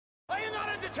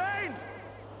entertained?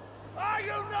 Are you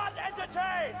not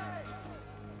entertained?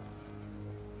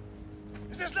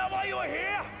 Is this not why you are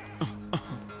here?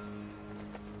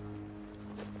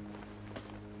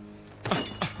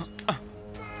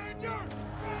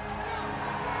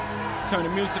 Turn the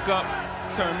music up,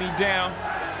 turn me down.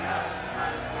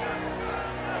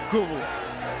 Guru,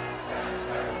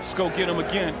 let's go get him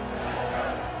again.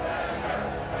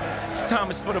 This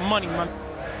time is for the money, man.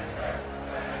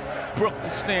 Brooklyn,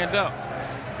 stand up.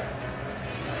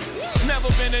 It's never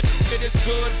been a this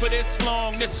good for this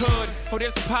long, this hood, or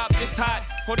this pop, this hot,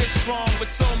 or this strong,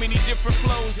 with so many different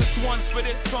flows. This one's for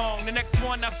this song, the next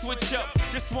one I switch up.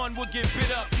 This one will get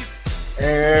bit up.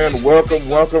 And welcome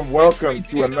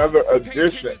to another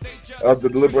edition of the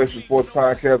Deliberation Sports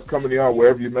Podcast, coming to y'all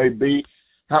wherever you may be.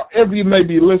 However you may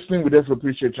be listening, we definitely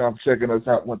appreciate y'all for checking us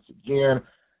out once again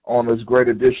on this great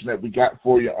edition that we got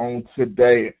for you on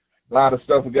today. A lot of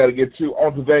stuff we got to get to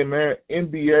on today, man.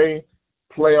 NBA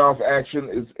playoff action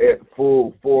is at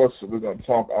full force, so we're going to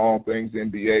talk all things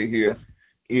NBA here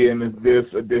in this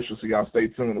edition, so y'all stay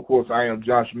tuned. Of course, I am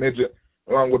Josh Midget,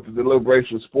 along with the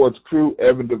Deliberation Sports crew,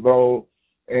 Evan DeVoe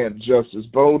and Justice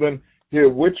Bolden, here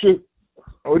with you.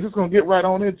 We're just going to get right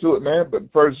on into it, man.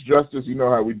 But first, Justice, you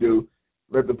know how we do.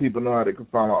 Let the people know how they can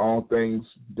follow all things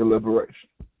Deliberation.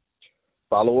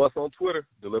 Follow us on Twitter,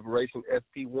 Deliberation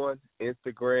SP1,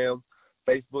 Instagram,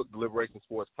 Facebook, Deliberation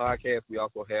Sports Podcast. We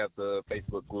also have the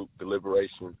Facebook group,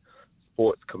 Deliberation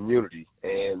Sports Community.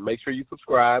 And make sure you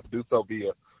subscribe. Do so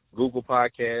via Google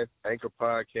Podcast, Anchor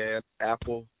Podcast,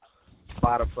 Apple,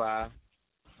 Spotify,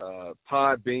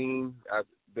 Podbean.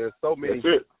 There's so many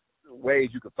ways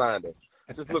you can find us.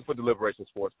 Just look for Deliberation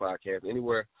Sports Podcast.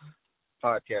 Anywhere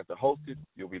podcasts are hosted,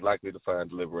 you'll be likely to find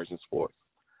Deliberation Sports.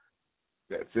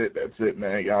 That's it,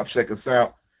 man. Y'all check us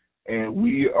out, and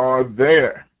we are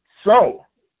there. So,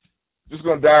 just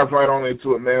going to dive right on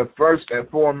into it, man. First and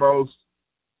foremost,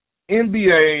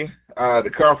 NBA, the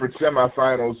conference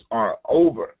semifinals are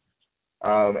over.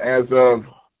 As of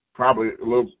probably a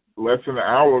little less than an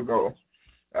hour ago,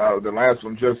 the last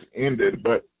one just ended.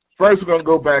 But first, we're going to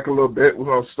go back a little bit. We're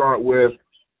going to start with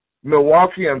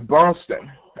Milwaukee and Boston.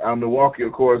 Milwaukee,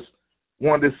 of course,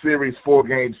 won this series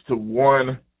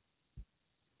 4-1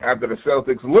 after the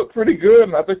Celtics looked pretty good,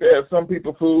 and I think they had some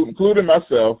people fooled, including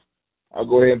myself. I'll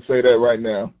go ahead and say that right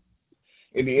now.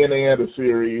 In the Indiana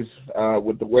series,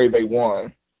 with the way they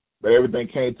won, but everything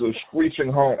came to a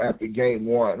screeching halt after Game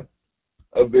 1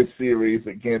 of this series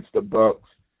against the Bucks,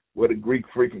 where the Greek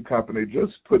Freaking Company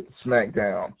just put the smack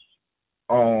down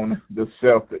on the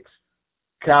Celtics.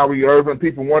 Kyrie Irving,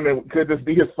 people wondering, could this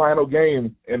be his final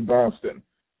game in Boston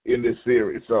in this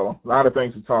series? So a lot of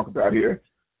things to talk about here.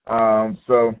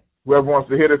 So whoever wants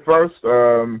to hit it first,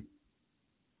 whoever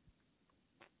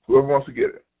wants to get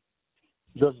it.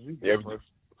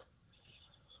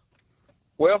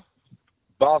 Well,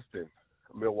 Boston,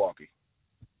 Milwaukee.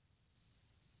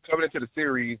 Coming into the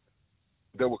series,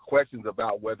 there were questions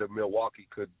about whether Milwaukee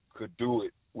could do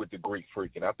it with the Greek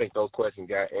Freak, and I think those questions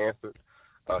got answered.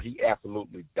 He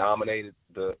absolutely dominated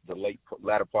the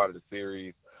latter part of the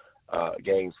series,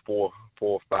 games 4,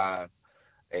 5,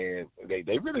 and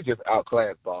they really just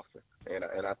outclassed Boston.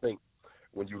 And I think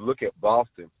when you look at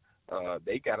Boston,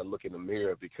 they got to look in the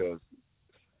mirror, because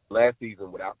last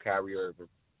season without Kyrie Irving,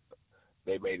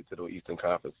 they made it to the Eastern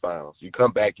Conference Finals. You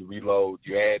come back, you reload,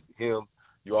 you add him,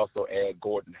 you also add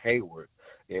Gordon Hayward,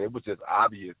 and it was just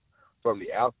obvious from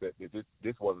the outset that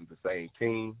this wasn't the same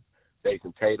team.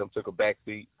 Jason Tatum took a back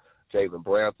seat. Jaylen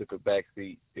Brown took a back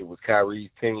seat. It was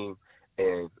Kyrie's team,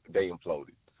 and they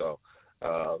imploded. So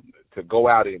to go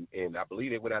out and I believe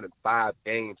they went out in 5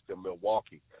 games to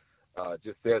Milwaukee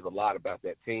just says a lot about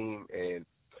that team. And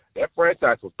that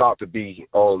franchise was thought to be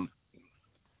on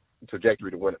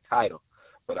trajectory to win a title.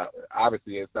 But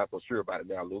obviously it's not so sure about it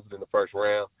now. Losing in the first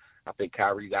round, I think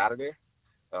Kyrie's out of there.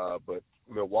 But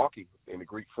Milwaukee in the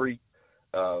Greek Freak,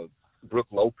 Brook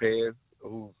Lopez,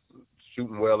 who's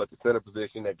shooting well at the center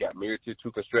position, that got Mirotic,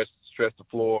 who can stretch the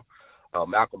floor.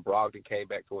 Malcolm Brogdon came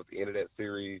back towards the end of that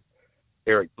series.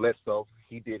 Eric Bledsoe,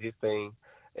 he did his thing.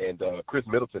 And Chris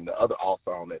Middleton, the other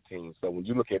all-star on that team. So when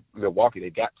you look at Milwaukee, they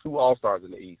got 2 all-stars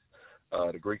in the East,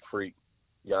 the Greek Freak,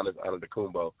 Giannis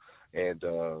Antetokounmpo, and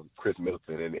Chris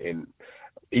Middleton. And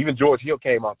even George Hill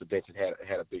came off the bench and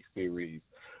had a big series.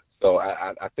 So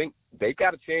I think they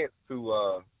got a chance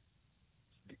to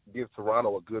give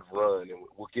Toronto a good run, and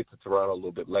we'll get to Toronto a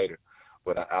little bit later.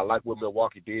 But I like what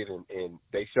Milwaukee did, and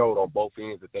they showed on both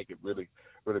ends that they could really,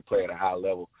 really play at a high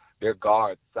level. Their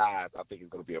guard size, I think, is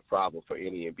going to be a problem for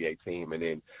any NBA team, and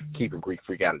then keeping Greek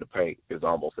Freak out of the paint is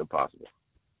almost impossible.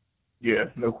 Yeah,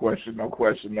 no question,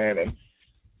 man. And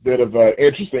bit of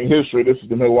interesting history. This is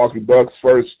the Milwaukee Bucks'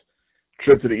 first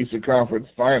trip to the Eastern Conference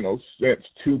Finals since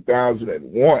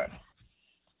 2001.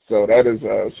 So that is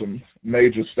some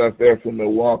major stuff there for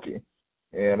Milwaukee.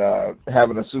 And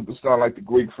having a superstar like the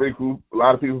Greek Freak, who a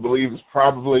lot of people believe is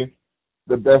probably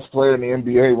the best player in the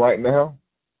NBA right now,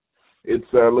 it's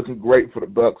looking great for the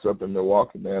Bucks up in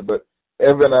Milwaukee, man. But,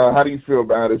 Evan, how do you feel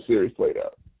about how this series played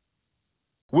out?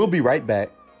 We'll be right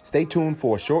back. Stay tuned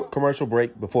for a short commercial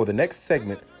break before the next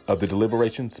segment of the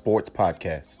Deliberation Sports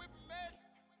Podcast.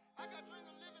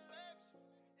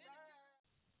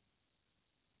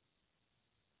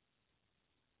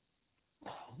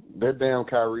 That damn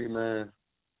Kyrie, man.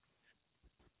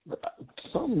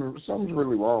 Something's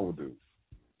really wrong with dude.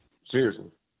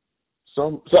 Seriously.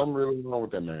 Something really wrong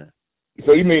with that man.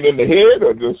 So you mean in the head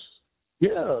or just?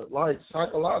 Yeah, like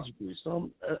psychologically.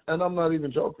 And I'm not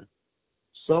even joking.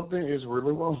 Something is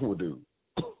really wrong with dude.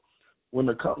 When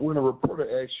a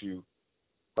reporter asks you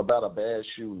about a bad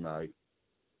shooting night,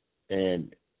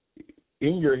 and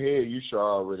in your head you should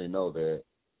already know that,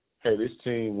 hey, this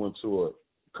team went to a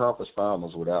conference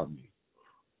finals without me,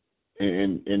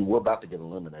 and we're about to get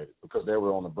eliminated because they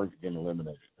were on the brink of getting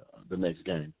eliminated the next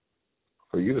game.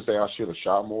 For you to say I should have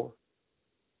shot more,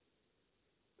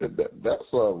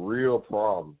 that's a real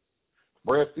problem.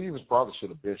 Brad Stevens probably should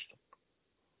have benched him.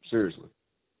 Seriously.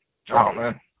 Oh,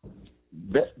 man.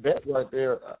 That right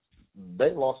there,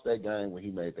 they lost that game when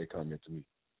he made that comment to me.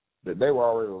 That they were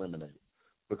already eliminated.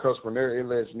 Because from there, it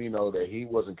lets me know that he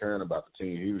wasn't caring about the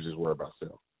team. He was just worried about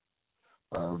himself.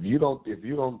 If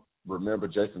you don't remember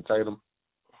Jason Tatum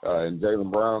and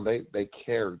Jaylen Brown, they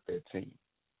carried that team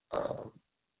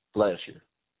last year.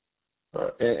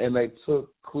 And they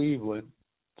took Cleveland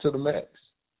to the max.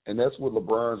 And that's with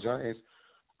LeBron James,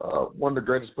 one of the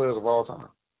greatest players of all time.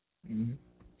 Mm-hmm.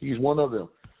 He's one of them.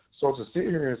 So to sit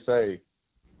here and say,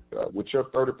 with your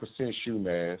 30% shooting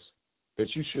ass, that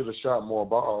you should have shot more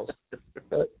balls,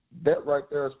 that right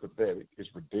there is pathetic. It's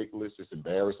ridiculous. It's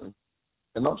embarrassing.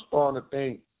 And I'm starting to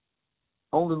think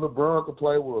only LeBron can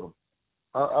play with him.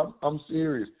 I'm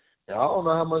serious. And I don't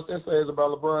know how much that says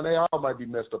about LeBron. They all might be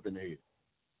messed up in the head.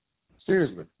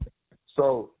 Seriously.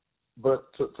 So,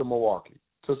 but to Milwaukee,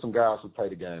 to some guys who play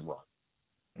the game right.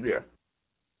 Yeah.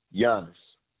 Giannis,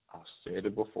 I've said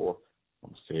it before.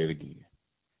 I'm going to say it again.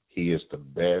 He is the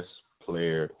best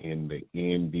player in the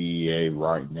NBA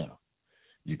right now.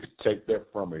 You could take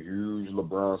that from a huge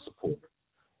LeBron supporter.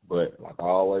 But like I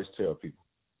always tell people,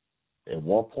 at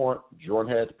one point,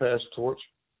 Jordan had to pass the torch.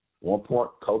 At one point,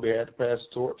 Kobe had to pass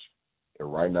the torch.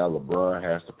 And right now, LeBron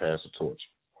has to pass the torch.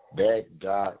 That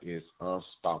guy is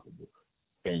unstoppable.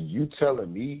 And you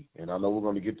telling me, and I know we're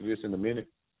going to get to this in a minute,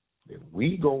 that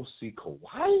we going to see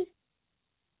Kawhi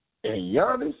and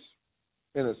Giannis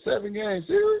in a 7-game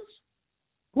series?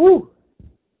 Woo!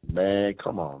 Man,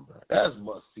 come on, bro. That's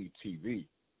must-see TV.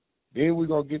 Then we're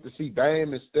going to get to see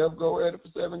Dame and Steph go at it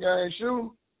for 7 games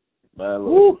shooting. Man,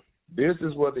 look, this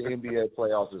is what the NBA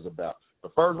playoffs is about. The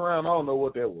first round, I don't know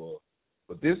what that was.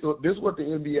 But this is what the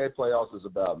NBA playoffs is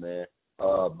about, man.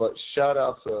 But shout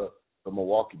out to the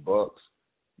Milwaukee Bucks.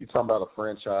 You're talking about a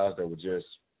franchise that was just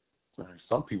 –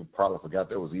 some people probably forgot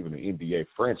there was even an NBA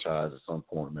franchise at some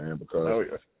point, man, because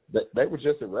they were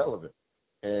just irrelevant.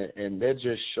 And that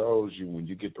just shows you when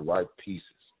you get the right pieces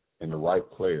and the right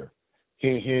player.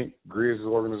 Hint, Grizz'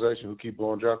 organization who keep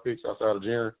blowing draft picks outside of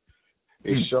Jaren.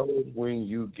 It shows when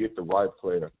you get the right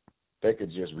player, they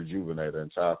could just rejuvenate an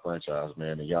entire franchise,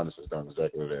 man. And Giannis has done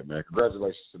exactly that, man.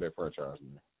 Congratulations to that franchise,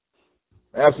 man.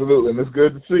 Absolutely, and it's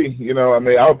good to see. You know, I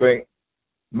mean, I don't think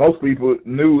most people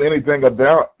knew anything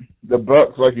about the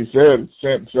Bucks, like you said,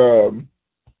 since Sam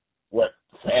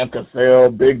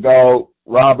Cassell, Big Dog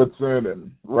Robinson,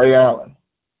 and Ray Allen.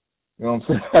 You know what I'm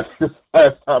saying? That's the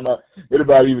last time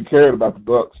anybody even cared about the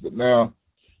Bucks. But now,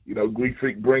 you know, Greek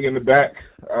Freak bringing it back,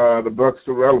 the Bucks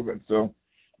are relevant. So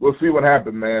we'll see what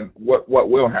happens, man. What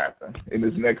will happen in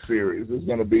this next series? It's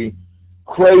going to be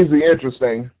crazy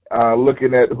interesting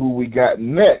looking at who we got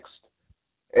next,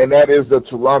 and that is the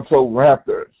Toronto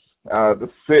Raptors. The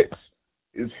 6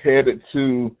 is headed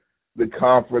to the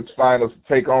conference finals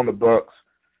to take on the Bucks,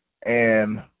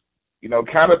 and you know,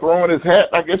 kind of throwing his hat,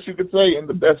 I guess you could say, in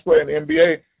the best player in the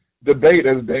NBA debate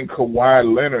has been Kawhi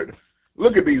Leonard.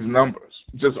 Look at these numbers.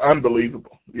 Just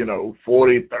unbelievable. You know,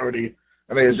 40, 30.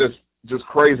 I mean, it's just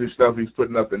crazy stuff he's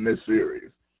putting up in this series.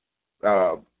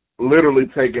 Literally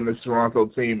taking this Toronto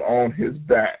team on his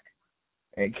back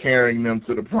and carrying them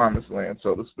to the promised land,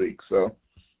 so to speak. So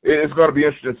it's going to be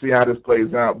interesting to see how this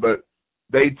plays out. But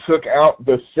they took out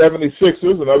the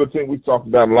 76ers, another team we've talked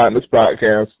about a lot in this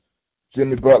podcast.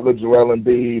 Jimmy Butler, Joel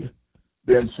Embiid,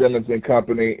 Ben Simmons and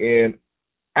company in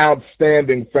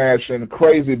outstanding fashion.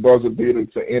 Crazy buzzer beater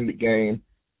to end the game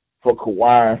for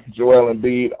Kawhi. Joel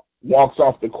Embiid walks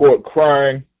off the court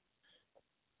crying,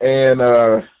 and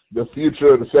the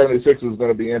future of the 76ers is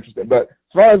going to be interesting. But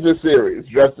as far as this series,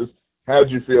 Justice, how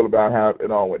did you feel about how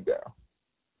it all went down?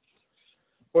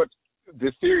 But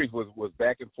this series was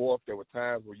back and forth. There were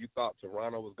times where you thought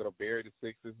Toronto was going to bury the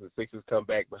Sixers. The Sixers come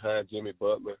back behind Jimmy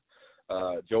Butler.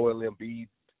 Joel Embiid,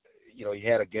 he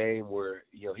had a game where,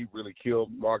 he really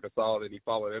killed Marc Gasol, and he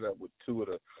followed it up with two of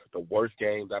the worst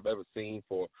games I've ever seen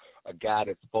for a guy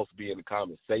that's supposed to be in the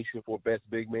conversation for best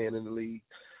big man in the league.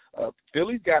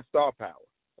 Philly's got star power.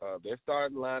 Their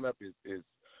starting lineup is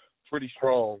pretty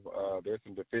strong. There's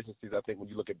some deficiencies, I think, when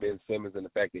you look at Ben Simmons and the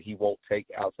fact that he won't take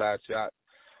outside shots.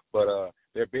 But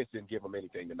their bench didn't give them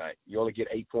anything tonight. You only get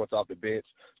 8 points off the bench.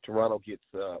 Toronto gets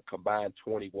combined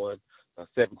 21,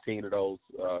 17 of those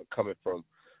coming from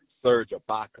Serge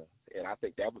Ibaka. And I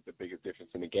think that was the biggest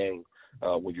difference in the game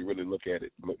when you really look at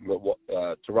it.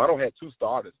 Toronto had two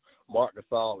starters, Marc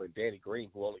Gasol and Danny Green,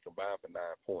 who only combined for 9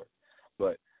 points.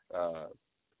 But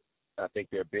I think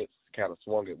their bench kind of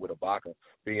swung it with Ibaka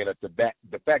being a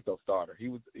de facto starter.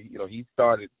 He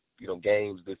started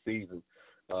games this season,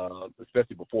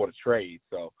 especially before the trade.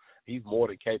 So he's more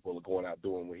than capable of going out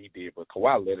doing what he did. But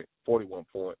Kawhi Leonard, 41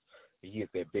 points. He hit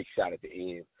that big shot at the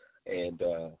end, and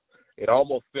it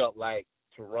almost felt like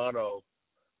Toronto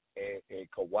and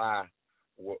Kawhi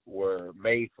were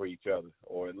made for each other,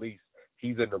 or at least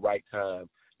he's in the right time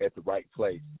at the right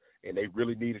place, and they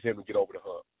really needed him to get over the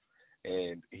hump.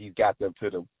 And he's got them to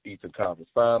the Eastern Conference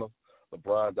Finals.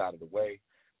 LeBron's out of the way.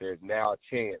 There's now a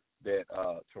chance that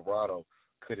Toronto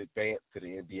could advance to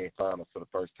the NBA Finals for the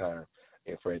first time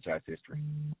in franchise history.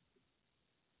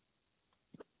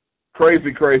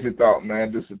 Crazy, crazy thought,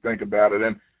 man, just to think about it.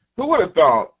 And who would have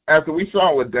thought, after we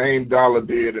saw what Dame Dollar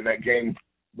did in that game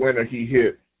winner he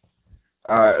hit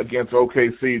against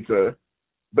OKC to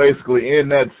basically end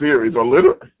that series, or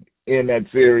literally end that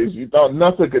series, you thought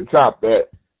nothing could top that.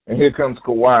 And here comes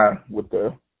Kawhi with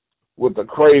the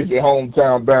crazy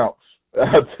hometown bounce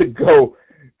to go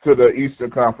to the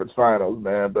Eastern Conference Finals,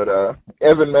 man. But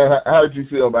Evan, man, how did you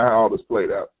feel about how all this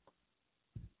played out?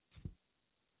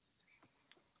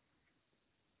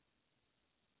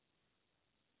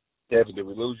 Evan, did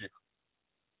we lose you?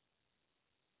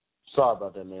 Sorry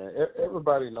about that, man.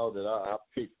 Everybody know that I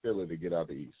picked Philly to get out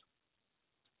the East.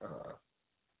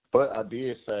 But I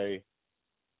did say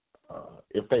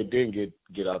if they didn't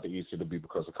get out the East, it'll be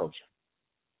because of coaching.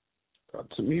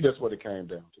 To me, that's what it came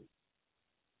down to.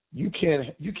 You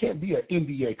can't be an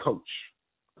NBA coach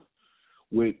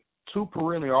with two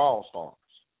perennial all-stars,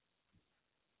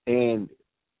 and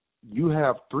you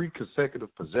have 3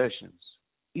 consecutive possessions,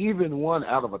 even one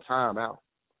out of a timeout,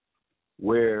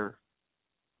 where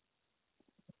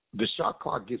the shot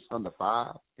clock gets under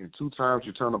 5, and 2 times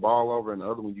you turn the ball over, and the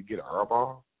other one you get an air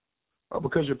ball,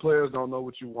 because your players don't know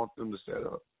what you want them to set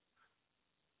up.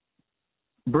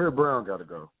 Brett Brown got to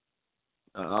go.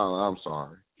 I'm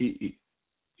sorry.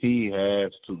 He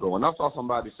has to go. And I saw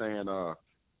somebody saying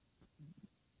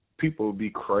people would be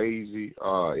crazy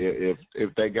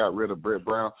if they got rid of Brett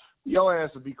Brown. Your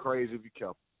ass would be crazy if you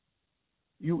kept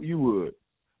him. You would.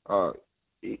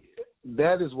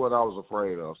 That is what I was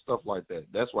afraid of, stuff like that.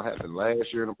 That's what happened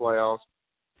last year in the playoffs,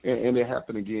 and it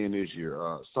happened again this year.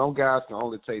 Some guys can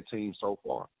only take teams so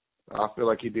far. I feel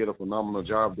like he did a phenomenal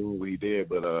job doing what he did,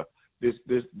 but this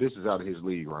is out of his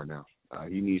league right now.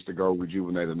 He needs to go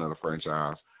rejuvenate another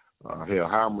franchise. Hell,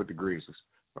 hire him with the Grizzlies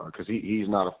because he's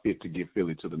not a fit to get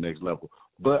Philly to the next level.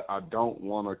 But I don't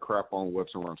want to crap on what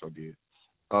Toronto did.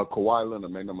 Kawhi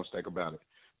Leonard, make no mistake about it.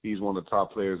 He's one of the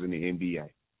top players in the NBA.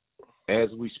 As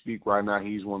we speak right now,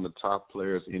 he's one of the top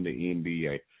players in the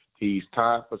NBA. He's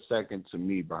tied for second to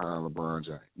me behind LeBron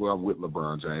James. Well, with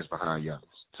LeBron James behind Giannis,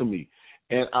 to me.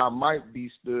 And I might be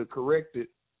still corrected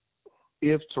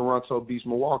if Toronto beats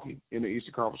Milwaukee in the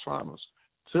Eastern Conference Finals.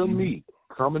 To me,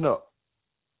 coming up,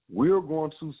 we're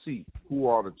going to see who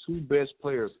are the 2 best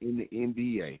players in the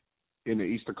NBA in the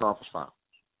Eastern Conference Finals,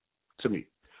 to me.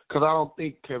 Because I don't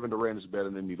think Kevin Durant is better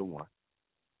than neither one.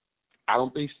 I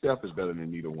don't think Steph is better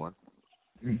than neither one.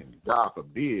 And God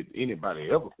forbid anybody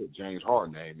ever put James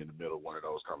Harden's name in the middle of one of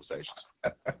those conversations.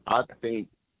 I think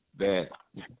that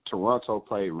Toronto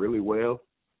played really well.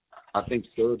 I think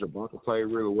Serge Ibaka played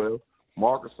really well.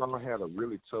 Marc Gasol had a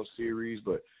really tough series,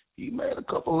 but he made a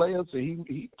couple layups and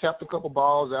he tapped a couple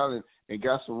balls out and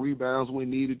got some rebounds when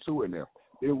needed to in there.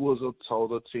 It was a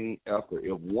total team effort.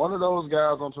 If one of those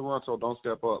guys on Toronto don't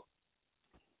step up,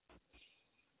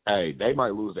 hey, they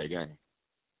might lose their game.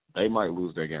 It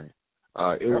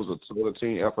was a total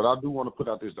team effort. I do want to put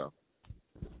out this, though.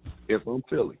 if I'm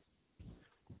Philly,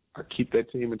 I keep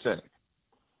that team intact.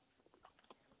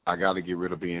 I got to get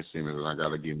rid of Ben Simmons, and I got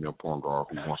to give me a point guard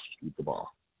who wants to shoot the ball.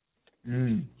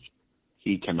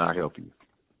 He cannot help you.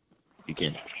 He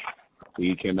can't.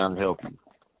 He cannot help you.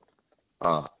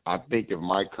 I think if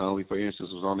Mike Conley, for instance,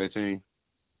 was on that team,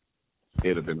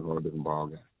 it'd have been a whole different ball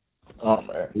game. Oh,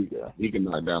 man. He can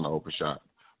knock down the open shot.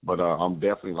 But I'm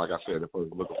definitely, like I said,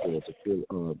 looking forward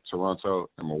to Toronto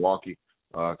and Milwaukee.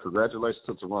 Congratulations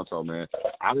to Toronto, man.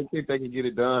 I didn't think they could get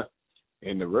it done.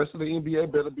 And the rest of the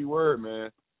NBA better be worried,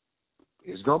 man.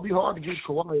 It's going to be hard to get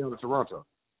Kawhi out of Toronto.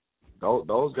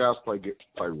 Those guys play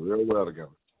real well together.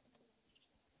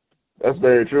 That's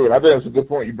very true. And I think that's a good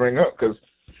point you bring up because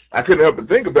I couldn't help but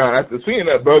think about it after seeing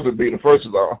that buzzer beater, first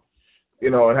of all,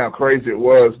 and how crazy it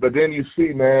was. But then you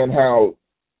see, man, how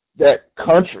that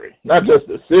country, not just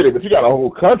the city, but you got a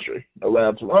whole country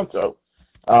around Toronto,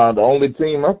 the only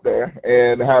team up there,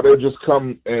 and how they just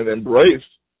come and embrace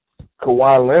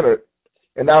Kawhi Leonard.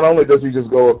 And not only does he just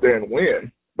go up there and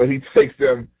win, but he takes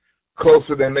them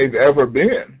closer than they've ever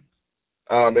been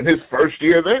in his first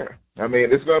year there. I mean,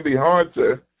 it's going to be hard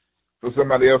for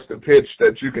somebody else to pitch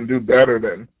that you can do better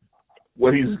than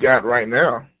what he's got right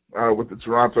now with the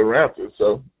Toronto Raptors.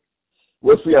 So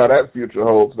we'll see how that future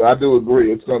holds. But I do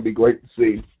agree it's going to be great to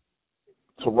see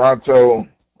Toronto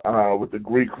with the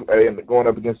Greek and going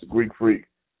up against the Greek Freak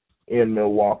in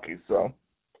Milwaukee. So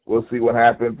we'll see what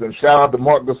happens. And shout out to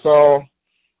Marc Gasol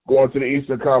going to the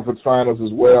Eastern Conference Finals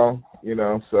as well.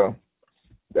 So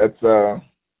that's going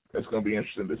to be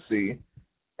interesting to see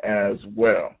as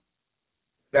well.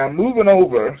 Now moving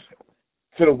over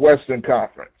to the Western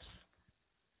Conference,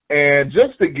 and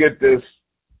just to get this,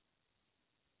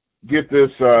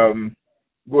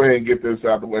 go ahead and get this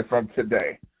out of the way from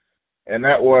today, and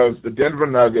that was the Denver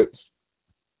Nuggets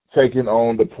taking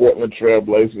on the Portland Trail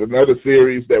Blazers, another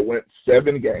series that went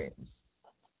 7 games,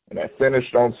 and that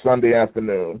finished on Sunday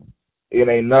afternoon in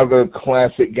another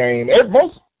classic game.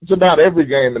 Just about every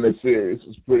game in this series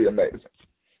was pretty amazing,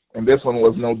 and this one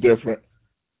was no different.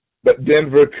 But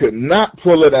Denver could not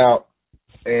pull it out,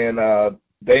 and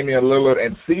Damian Lillard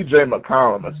and C.J.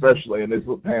 McCollum, especially in this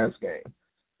little pass game,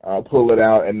 pull it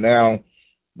out. And now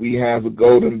we have the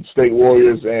Golden State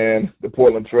Warriors and the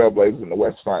Portland Trail Blazers in the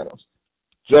West Finals.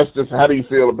 Justice, how do you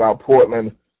feel about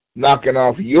Portland knocking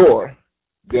off your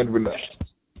Denver Nuggets?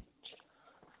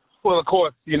 Well, of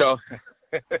course, it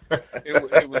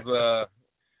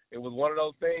was one of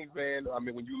those things, man. I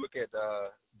mean, when you look at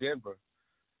Denver,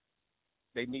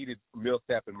 they needed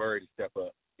Millsap and Murray to step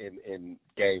up in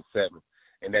Game 7,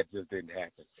 and that just didn't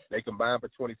happen. They combined for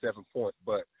 27 points,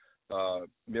 but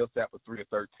Millsap was 3 of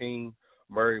 13.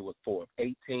 Murray was 4 of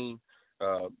 18.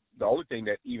 The only thing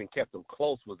that even kept them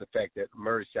close was the fact that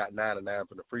Murray shot 9 of 9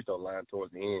 from the free throw line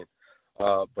towards the end.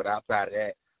 But outside of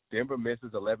that, Denver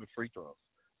misses 11 free throws.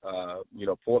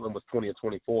 Portland was 20 of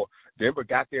 24. Denver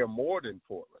got there more than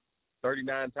Portland,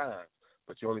 39 times,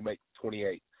 but you only make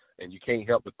 28. And you can't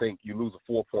help but think you lose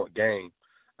a 4-point game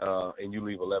and you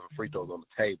leave 11 free throws on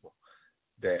the table.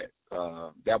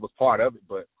 That was part of it.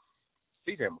 But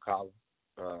C.J. McCollum,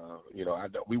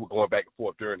 we were going back and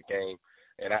forth during the game,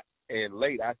 and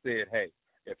late I said, hey,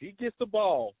 if he gets the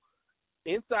ball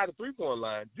inside the 3-point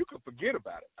line, you can forget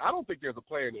about it. I don't think there's a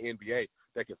player in the NBA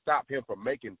that can stop him from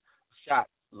making shots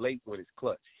late when it's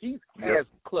clutch. He's as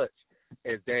clutch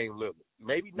as Dame Lillard.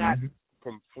 Maybe not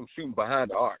from shooting behind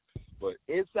the arc. But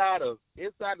inside the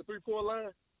 3-point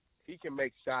line, he can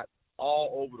make shots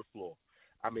all over the floor.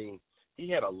 I mean, he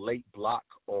had a late block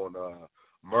on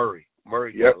Murray.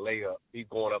 Murray got a layup. He's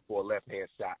going up for a left-hand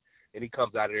shot, and he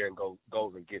comes out of there and goes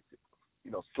and gets it.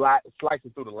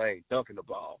 Slicing through the lane, dunking the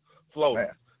ball, floating,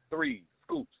 threes,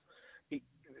 scoops.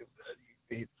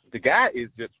 The guy is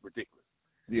just ridiculous.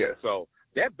 Yeah. So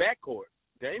that backcourt,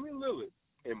 Damian Lillard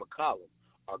and McCollum,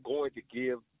 are going to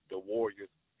give the Warriors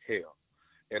hell.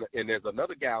 And there's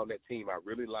another guy on that team I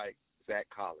really like, Zach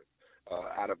Collins,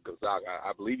 out of Gonzaga.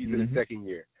 I believe he's in his second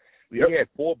year. Yep. He had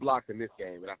 4 blocks in this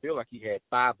game, and I feel like he had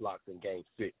 5 blocks in Game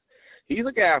 6. He's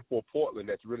a guy for Portland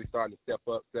that's really starting to step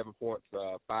up, 7 points,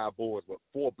 5 boards, but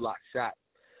 4 block shots.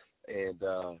 And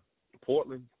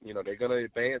Portland, they're going to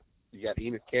advance. You got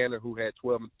Enes Kanter, who had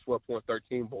 12 points,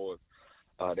 13 boards.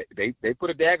 They put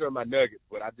a dagger in my Nuggets,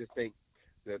 but I just think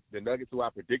the Nuggets, who I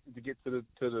predicted to get to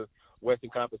the Western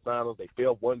Conference Finals, they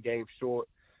fell 1 game short,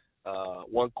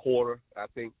 1 quarter. I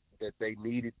think that they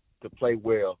needed to play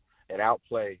well and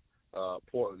outplay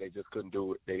Portland. They just couldn't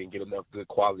do it. They didn't get enough good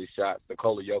quality shots.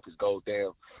 Nikola Jokic goes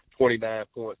down, 29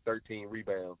 points, 13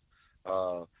 rebounds.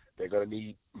 They're going to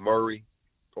need Murray,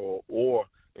 or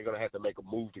they're going to have to make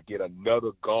a move to get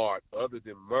another guard other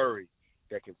than Murray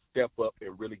that can step up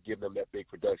and really give them that big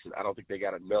production. I don't think they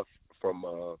got enough from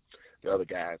the other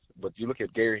guys. But you look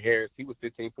at Gary Harris, he was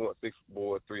 15.6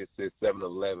 boards, 3 assists, 7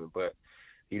 of 11, but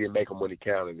he didn't make them when he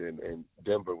counted. And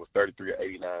Denver was 33 of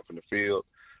 89 from the field.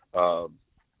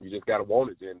 You just got to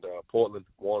want it, and Portland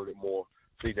wanted it more.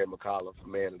 C.J. McCollum,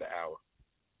 man of the hour.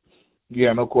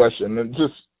 Yeah, no question. And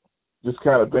just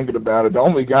kind of thinking about it, the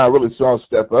only guy I really saw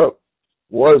step up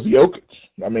was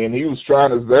Jokic. I mean, he was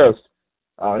trying his best.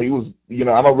 He was,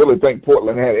 I don't really think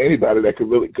Portland had anybody that could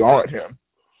really guard him,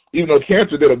 even though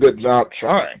Cantor did a good job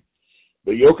trying.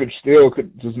 But Jokic still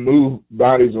could just move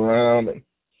bodies around and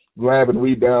grabbing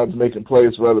rebounds, making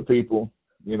plays for other people,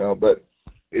 but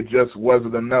it just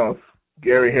wasn't enough.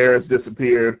 Gary Harris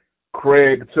disappeared.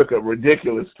 Craig took a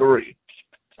ridiculous 3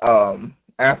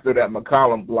 after that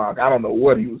McCollum block. I don't know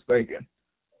what he was thinking.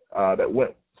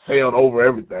 That sailed over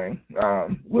everything.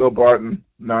 Will Barton,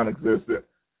 non-existent.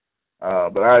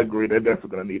 But I agree, they're definitely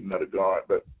going to need another guard.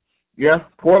 But, yeah,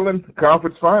 Portland,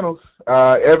 conference finals.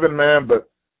 Evan, man, but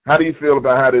how do you feel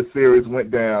about how this series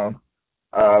went down?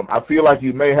 I feel like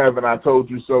you may have an I told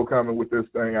you so coming with this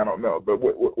thing. I don't know. But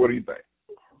what do you think?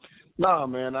 No,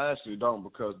 man, I actually don't,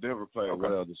 because Denver played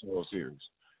well this whole series.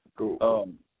 Cool.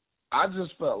 I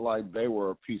just felt like they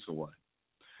were a piece away.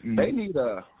 Mm-hmm. They need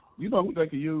you know who they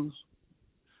could use?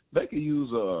 They could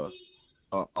use a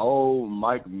old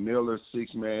Mike Miller,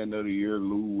 6th Man of the Year,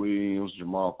 Lou Williams,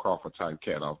 Jamal Crawford type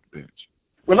cat off the bench.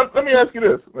 Well, let me ask you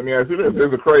this.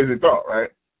 There's a crazy thought, right?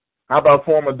 How about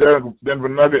former Denver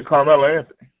Nugget Carmelo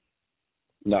Anthony?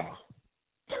 No,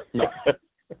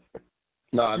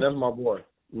 that's my boy.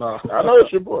 No, I know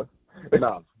it's your boy.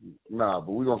 No,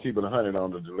 but we're gonna keep it 100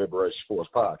 on the Deliberation Sports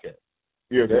podcast.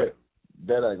 Yeah,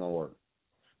 that ain't gonna work.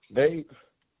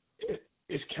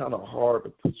 It's kind of hard to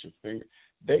put your finger.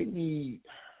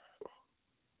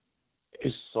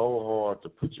 It's so hard to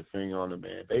put your finger on it,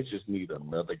 man. They just need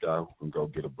another guy who can go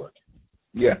get a bucket.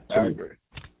 Yeah, I agree.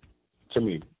 To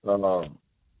me,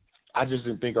 I just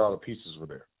didn't think all the pieces were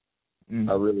there. Mm-hmm.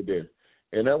 I really did,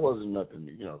 and that wasn't nothing,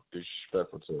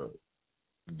 disrespectful to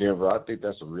Denver. I think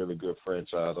that's a really good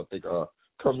franchise. I think Coach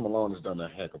Malone has done a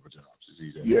heck of a job since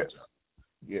he's had that job.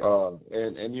 Yeah.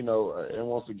 And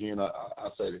once again, I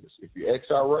say this: if you X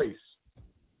out race,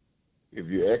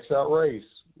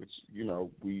 which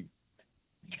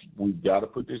we got to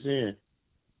put this in,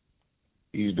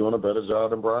 he's doing a better job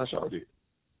than Brian Shaw did.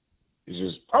 It's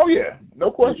just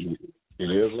no question. It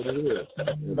is what it is.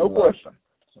 No question.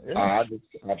 Yeah.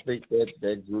 I think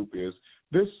that group is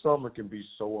this summer can be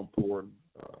so important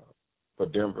for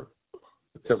Denver,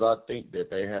 because I think that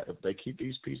if they keep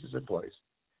these pieces in place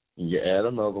and you add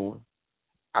another one,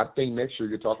 I think next year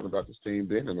you're talking about this team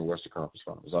being in the Western Conference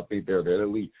Finals. I think they're that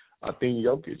elite. I think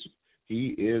Jokic,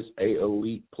 he is a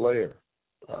elite player.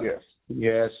 Yes, he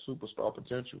has superstar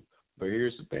potential. But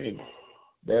here's the thing: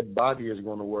 that body is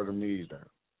going to wear the knees down.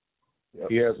 Yep.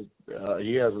 He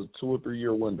has a 2 or 3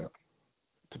 year window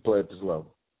to play at this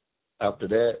level. After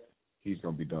that, he's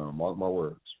going to be done. Mark my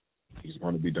words. He's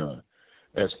going to be done.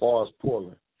 As far as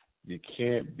Portland, you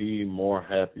can't be more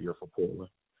happier for Portland.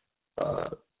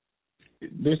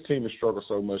 This team has struggled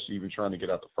so much even trying to get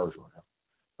out the first round.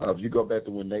 If you go back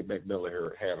to when Nate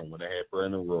McMillan had them, when they had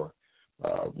Brandon Roy,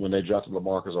 when they drafted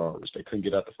LaMarcus Aldridge, they couldn't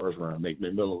get out the first round. Nate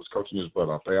McMillan was coaching his butt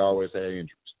off. They always had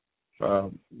injuries.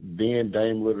 Then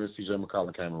Dame Lillard and C.J.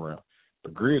 McCollum came around. The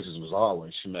Grizzlies was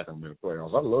always smacking them in the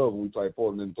playoffs. I love when we played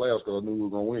Portland in the playoffs because I knew we were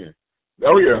going to win.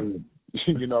 Oh, yeah. And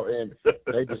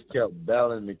they just kept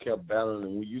battling and kept battling.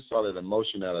 And when you saw that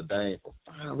emotion out of Dame for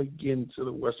finally getting to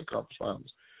the Western Conference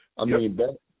Finals, I mean,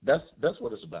 that's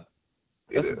what it's about.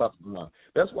 That's about the line.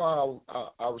 That's why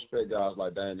I respect guys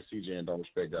like Dame and CJ and don't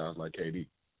respect guys like KD.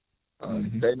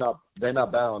 They're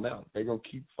not bowing out. They're gonna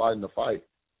keep fighting the fight.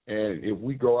 And if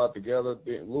we go out together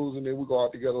losing, then we go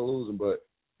out together losing. But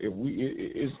if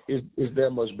it's that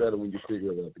much better when you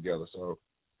figure it out together. So,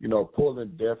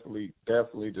 Portland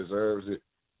definitely deserves it.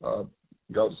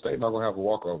 Golden State not gonna have a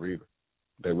walkover either.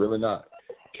 They're really not.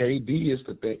 KD is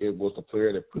the thing. It was the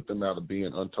player that put them out of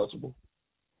being untouchable.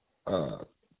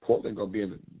 Portland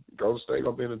Golden State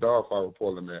gonna be in the dogfight with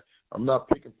Portland, man. I'm not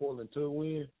picking Portland to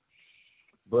win,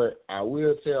 but I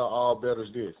will tell all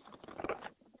bettors this: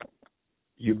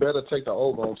 you better take the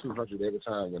over on 200 every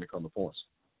time when it comes to points,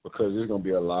 because there's gonna be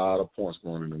a lot of points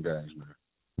going in them games, man.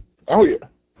 Oh yeah,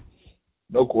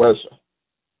 no question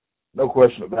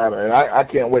about it. And I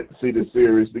can't wait to see this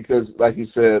series because, like you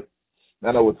said,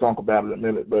 I know we'll talk about it in a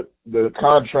minute, but the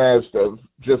contrast of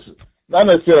just not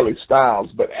necessarily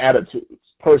styles, but attitudes,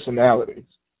 personalities.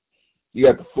 You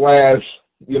got the flash,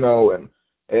 and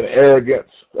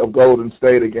arrogance of Golden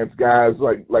State against guys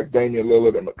like Damian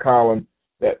Lillard and McCollum.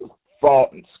 that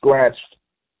fought and scratched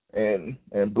and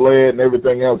bled and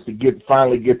everything else to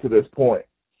finally get to this point,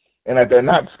 and that they're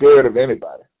not scared of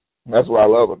anybody. That's what I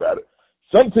love about it.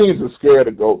 Some teams are scared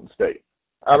of Golden State.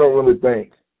 I don't really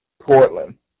think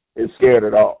Portland is scared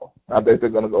at all. I think they're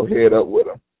going to go head up with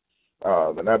them.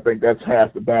 And I think that's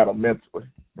half the battle mentally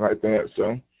right there.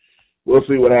 So we'll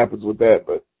see what happens with that.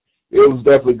 But it was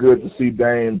definitely good to see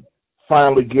Dame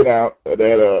finally get out of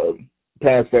that,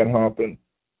 past that hump and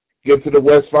get to the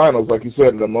West Finals. Like you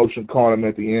said, the emotion caught him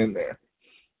at the end there.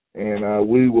 And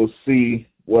we will see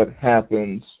what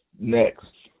happens next.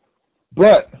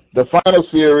 But the final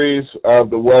series of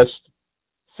the West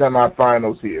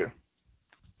semifinals here.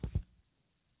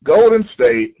 Golden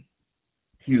State,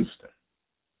 Houston.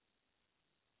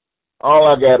 All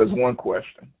I got is one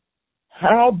question.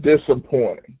 How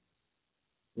disappointing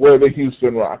were the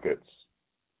Houston Rockets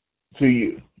to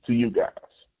you guys?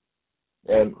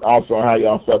 And also how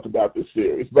y'all felt about this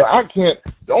series. But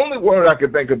the only word I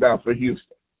can think about for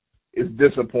Houston is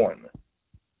disappointment.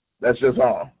 That's just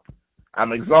all.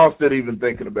 I'm exhausted even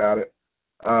thinking about it.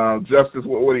 Justice,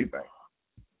 what do you think?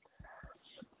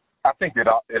 I think it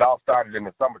all started in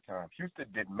the summertime. Houston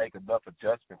didn't make enough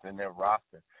adjustments in their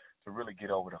roster to really get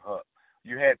over the hump.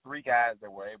 You had three guys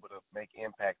that were able to make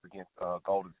impacts against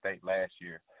Golden State last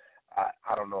year.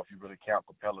 I don't know if you really count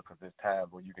Capella because there's times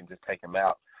where you can just take him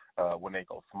out when they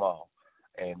go small.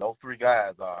 And those three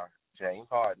guys are James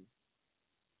Harden,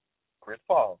 Chris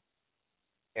Paul,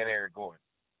 and Eric Gordon.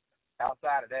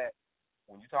 Outside of that,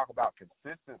 when you talk about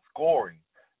consistent scoring,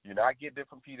 you're not getting it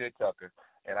from P.J. Tucker,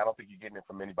 and I don't think you're getting it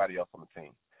from anybody else on the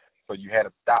team. So you had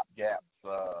a stopgap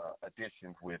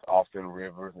additions with Austin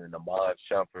Rivers and Amon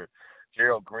Shumpert.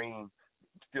 Gerald Green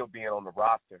still being on the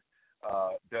roster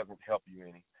doesn't help you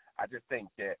any. I just think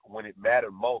that when it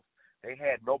mattered most, they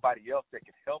had nobody else that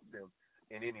could help them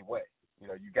in any way. You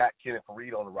know, you got Kenneth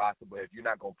Faried on the roster, but if you're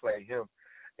not going to play him,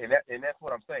 and that's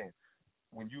what I'm saying.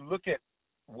 When you look at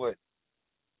what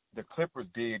the Clippers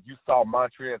did, you saw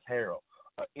Montrezl Harrell,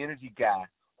 an energy guy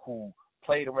who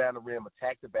played around the rim,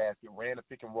 attacked the basket, ran a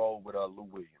pick and roll with Lou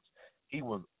Williams. He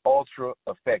was ultra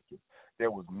effective.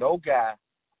 There was no guy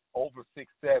over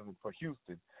 6'7" for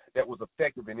Houston that was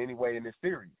effective in any way in this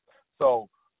series. So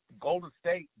Golden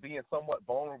State being somewhat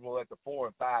vulnerable at the 4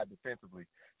 and 5 defensively,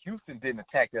 Houston didn't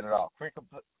attack that at all.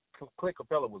 Clint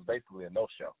Capella was basically a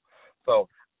no-show. So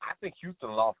I think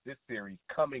Houston lost this series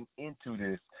coming into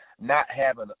this not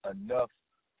having enough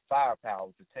firepower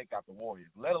to take out the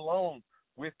Warriors, let alone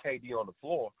with KD on the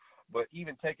floor. But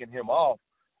even taking him off,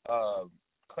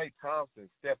 Klay Thompson,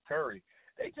 Steph Curry,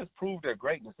 they just proved their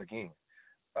greatness again.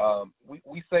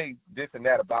 We say this and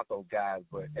that about those guys,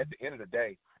 but at the end of the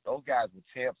day, those guys were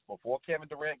champs before Kevin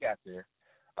Durant got there.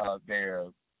 They're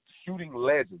shooting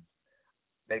legends.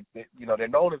 They're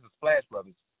known as the Splash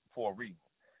Brothers for a reason.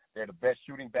 They're the best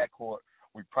shooting backcourt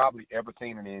we've probably ever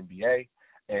seen in the NBA,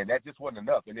 and that just wasn't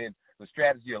enough. And then the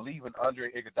strategy of leaving Andre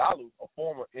Iguodala, a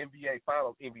former NBA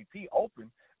Finals MVP,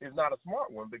 open is not a smart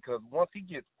one because once he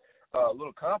gets a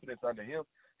little confidence under him,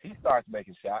 he starts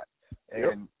making shots.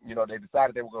 And, they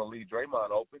decided they were going to leave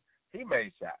Draymond open. He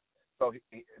made shots. So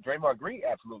Draymond Green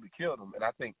absolutely killed him. And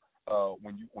I think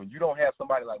when you don't have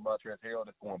somebody like Montrezl Harrell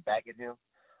that's going back at him,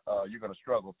 you're going to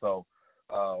struggle. So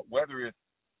whether it's,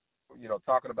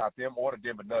 talking about them or the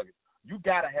Denver Nuggets, you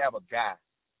got to have a guy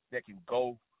that can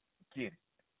go get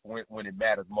it when it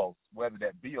matters most, whether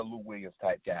that be a Lou Williams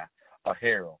type guy, a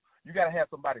Harrell. You got to have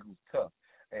somebody who's tough.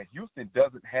 And Houston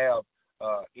doesn't have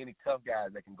any tough guys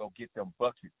that can go get them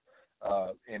buckets.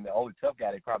 And the only tough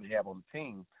guy they probably have on the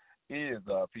team is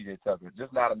P.J. Tucker.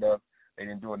 Just not enough. They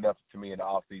didn't do enough to me in the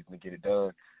offseason to get it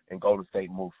done, and Golden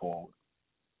State moved forward.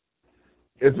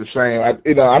 It's a shame.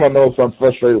 I don't know if I'm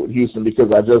frustrated with Houston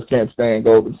because I just can't stand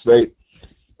Golden State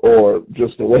or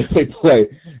just the way they play.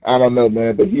 I don't know,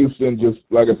 man. But Houston just,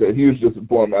 like I said, huge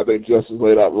disappointment. I think Justice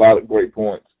laid out a lot of great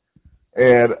points.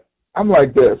 And I'm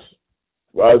like this.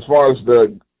 As far as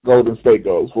the Golden State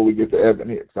goes, before we get to Evan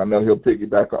here, because I know he'll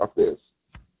piggyback off this.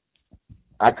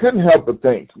 I couldn't help but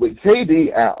think, with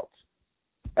KD out,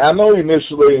 I know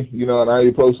initially, and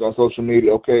I posted on social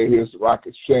media, okay, here's the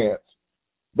Rockets' chance.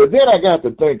 But then I got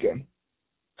to thinking,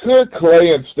 could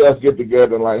Klay and Steph get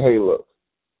together and like, hey, look,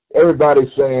 everybody's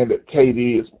saying that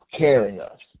KD is carrying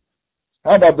us.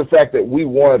 How about the fact that we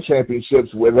won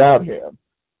championships without him,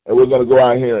 and we're going to go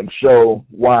out here and show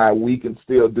why we can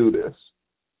still do this?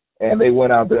 And they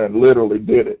went out there and literally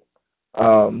did it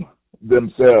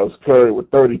themselves. Curry with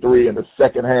 33 in the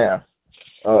second half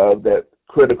of that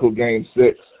critical Game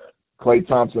 6. Klay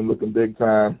Thompson looking big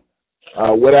time.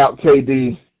 Without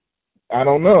KD, I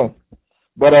don't know.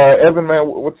 But, Evan, man,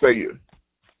 what say you?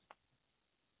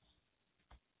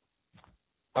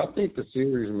 I think the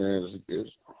series, man, is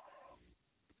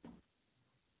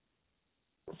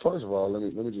first of all, let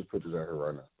me just put this out here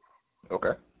right now.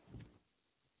 Okay.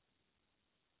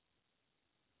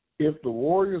 If the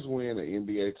Warriors win an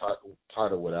NBA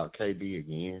title without KD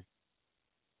again,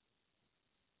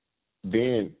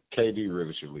 then KD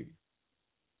really should leave.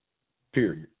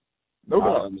 Period. No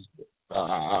doubt.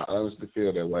 I honestly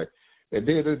feel that way. And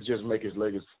then it just make his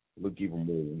legacy look even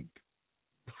more weak.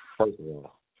 First of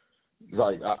all.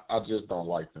 Like, I just don't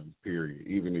like them, period.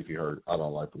 Even if you heard, I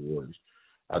don't like the Warriors.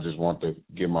 I just want to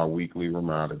give my weekly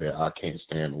reminder that I can't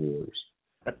stand the Warriors,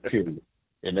 period.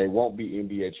 And they won't be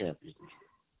NBA champions this year.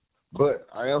 But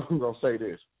I am going to say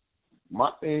this.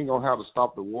 My thing on how to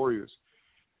stop the Warriors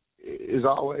is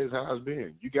always how it's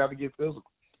been. You got to get physical.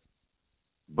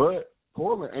 But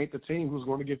Portland ain't the team who's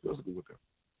going to get physical with them.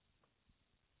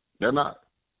 They're not.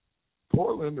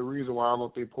 Portland, the reason why I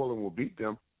don't think Portland will beat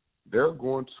them, they're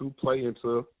going to play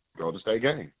into Golden State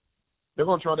game. They're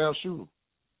going to try to outshoot them.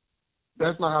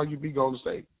 That's not how you beat Golden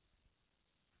State.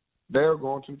 They're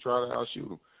going to try to outshoot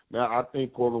them. Now, I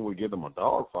think Portland will give them a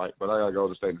dogfight, but I got to go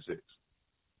to State in 6.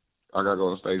 I got to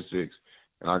go to State in 6.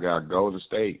 And I got to go to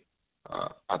State.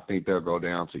 I think they'll go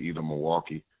down to either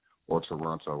Milwaukee or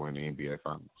Toronto in the NBA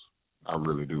Finals. I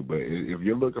really do. But if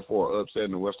you're looking for an upset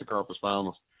in the Western Conference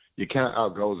Finals, you can't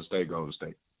out-go the State, go to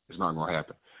State. It's not going to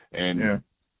happen. And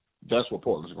that's what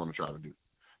Portland's going to try to do.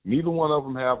 Neither one of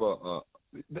them have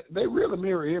they really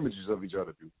mirror images of each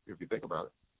other, if you think about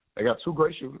it. They got two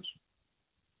great shooters,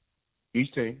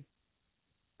 each team.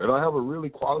 They don't have a really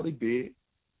quality big.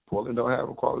 Portland don't have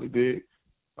a quality big.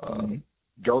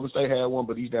 Golden State had one,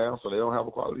 but he's down, so they don't have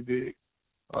a quality big.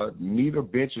 Neither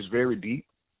bench is very deep.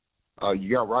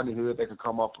 You got Rodney Hood that can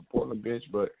come off the Portland bench,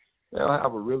 but they don't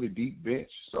have a really deep bench.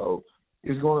 So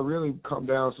it's going to really come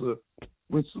down to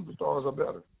which superstars are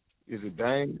better. Is it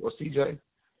Dame or CJ?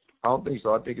 I don't think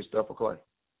so. I think it's Steph or Clay.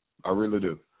 I really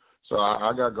do. So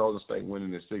I got Golden State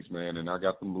winning in 6, man, and I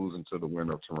got them losing to the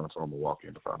winner of Toronto and Milwaukee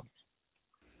in the finals.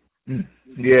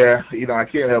 Yeah, I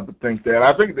can't help but think that.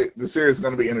 I think the series is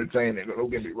going to be entertaining.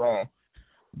 Don't get me wrong.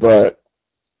 But,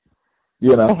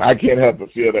 I can't help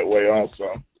but feel that way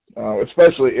also,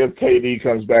 especially if KD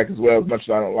comes back as well, as much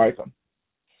as I don't like him.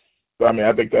 But,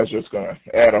 I think that's just going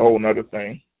to add a whole nother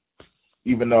thing,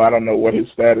 even though I don't know what his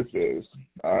status is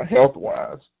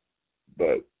health-wise.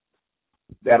 But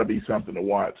that'll be something to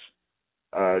watch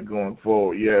going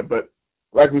forward. Yeah, but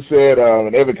like we said,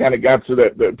 and Evan kind of got to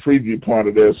the preview part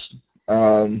of this.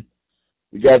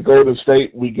 We got Golden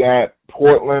State. We got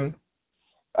Portland.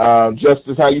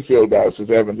 Justice, how you feel about it,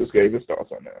 since Evan just gave his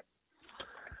thoughts on that?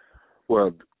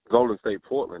 Well, Golden State,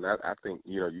 Portland, I think,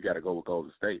 you got to go with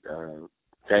Golden State.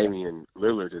 Damian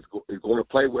Lillard is going to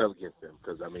play well against them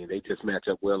because, they just match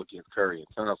up well against Curry and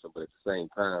Thompson, but at the same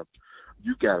time,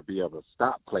 you got to be able to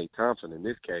stop Klay Thompson in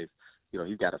this case.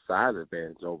 He's got a size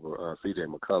advantage over C.J.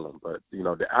 McCollum. But,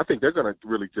 I think they're going to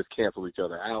really just cancel each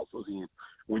other out. So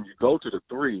when you go to the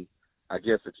 3, I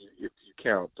guess if you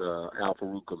count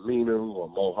Al-Farouq Aminu or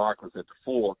Mo Harkless at the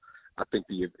 4, I think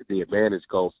the advantage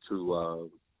goes to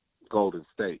Golden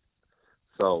State.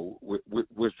 So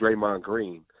with Draymond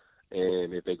Green,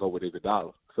 and if they go with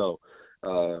Iguodala. So,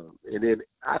 and then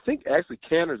I think actually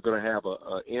Kanter's going to have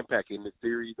an impact in this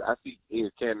series. I see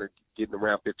Ian Kanter getting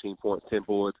around 15 points, 10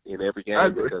 boards in every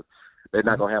game because they're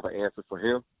not going to have an answer for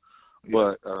him. Yeah.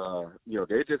 But,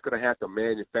 they're just going to have to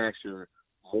manufacture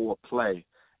more play,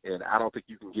 and I don't think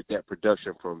you can get that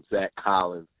production from Zach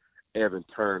Collins, Evan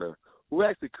Turner, who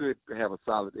actually could have a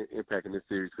solid impact in this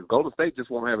series because Golden State just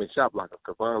won't have any shot blockers.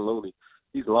 Kevon Looney,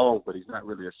 he's long, but he's not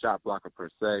really a shot blocker per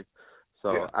se.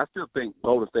 So I still think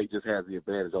Golden State just has the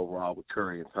advantage overall with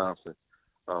Curry and Thompson.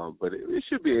 But it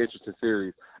should be an interesting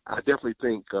series. I definitely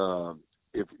think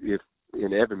if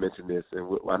and Evan mentioned this,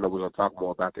 and I know we're going to talk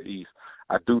more about the East,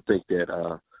 I do think that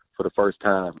for the first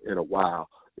time in a while,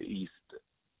 the East,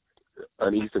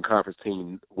 an Eastern Conference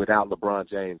team without LeBron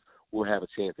James will have a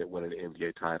chance at winning the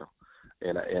NBA title.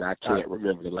 And I can't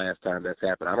remember the last time that's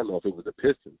happened. I don't know if it was the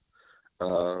Pistons.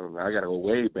 I got to go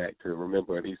way back to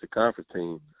remember an Eastern Conference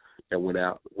team that went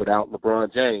out without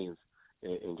LeBron James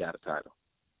and got a title.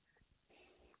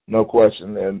 No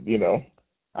question. And,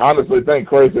 I honestly think,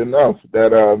 crazy enough,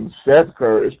 that Seth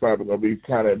Curry is probably going to be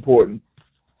kind of important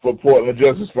for Portland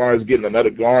just as far as getting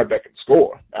another guard that can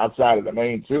score outside of the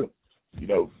main two.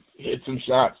 Hit some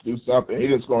shots, do something. He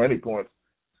didn't score any points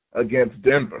against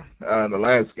Denver in the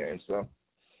last game, so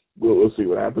we'll see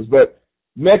what happens. But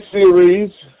next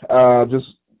series, just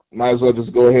might as well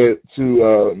just go ahead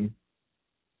to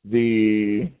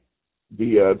to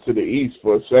the East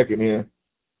for a second here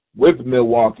with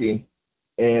Milwaukee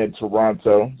and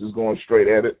Toronto. Just going straight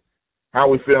at it. How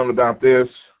we feeling about this?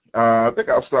 I think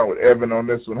I'll start with Evan on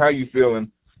this one. How you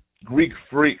feeling? Greek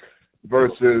Freak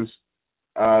versus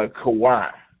Kawhi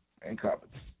and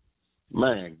company.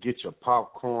 Man, get your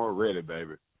popcorn ready,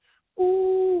 baby.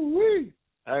 Ooh-wee.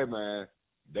 Hey, man,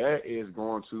 that is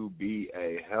going to be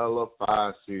a hell of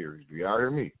a series. Do y'all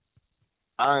hear me?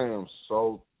 I am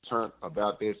so turned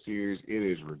about that series. It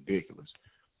is ridiculous.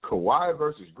 Kawhi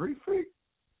versus Greek Freak?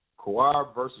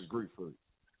 Kawhi versus Greek Freak.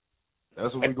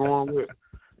 That's what we're going with.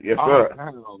 Yes, sir.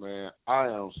 I know, man. I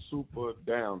am super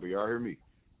down. Do y'all hear me?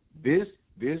 This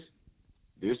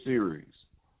series,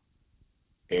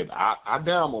 and I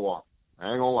down Milwaukee. I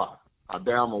ain't gonna lie. I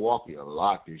down Milwaukee a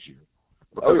lot this year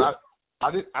because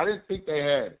I didn't think they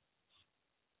had it.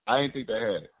 I didn't think they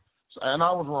had it, so, and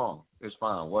I was wrong. It's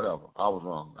fine, whatever. I was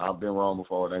wrong. I've been wrong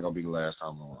before. It ain't gonna be the last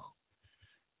time I'm wrong.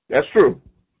 That's true.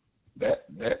 That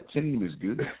team is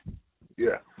good.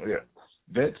 Yeah.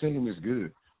 That team is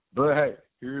good. But hey,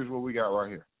 here's what we got right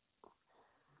here.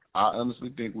 I honestly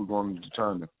think we're going to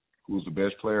determine who's the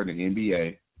best player in the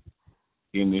NBA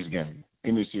in this game,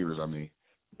 in this series, I mean.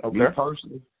 Okay. Me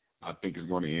personally, I think it's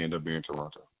going to end up being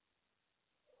Toronto.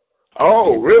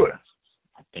 Oh, really?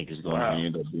 I think it's going to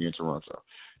end up being Toronto.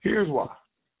 Here's why.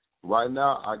 Right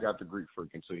now, I got the Greek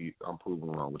Freak until I'm proven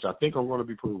wrong, which I think I'm going to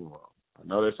be proven wrong. I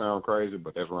know that sounds crazy,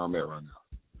 but that's where I'm at right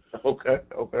now. Okay.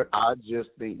 I just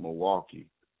think Milwaukee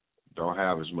don't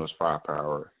have as much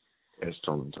firepower as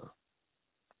Toronto.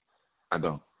 I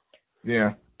don't.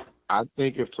 Yeah. I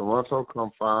think if Toronto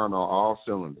come firing on all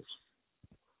cylinders,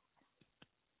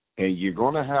 and you're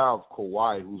going to have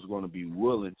Kawhi who's going to be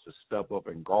willing to step up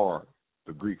and guard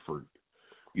the Greek Freak.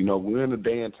 You know, we're in a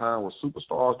day and time where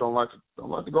superstars don't like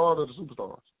to guard other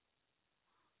superstars.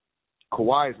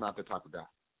 Kawhi is not that type of guy.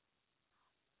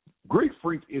 Greek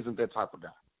Freak isn't that type of guy.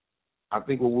 I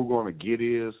think what we're going to get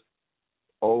is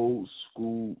old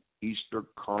school Eastern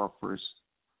Conference,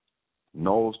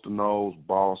 nose to nose,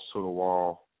 balls to the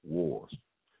wall wars.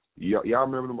 Y'all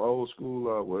remember them old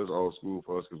school? Well, it's old school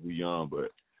for us because we're young,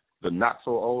 but the not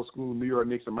so old school New York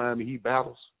Knicks and Miami Heat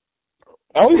battles.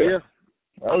 Oh yeah.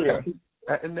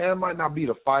 And that might not be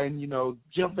the fighting. You know,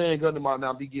 Jeff Van Gundy might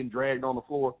not be getting dragged on the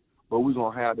floor, but we're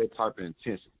gonna have that type of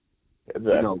intensity.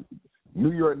 Exactly. You know,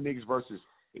 New York Knicks versus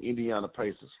the Indiana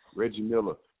Pacers. Reggie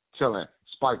Miller telling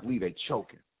Spike Lee they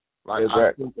choking. Like exactly.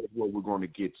 I think that's what we're going to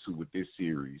get to with this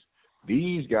series.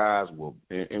 These guys will,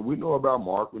 and we know about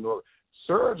Mark. We know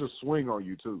Serge will swing on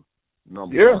you too.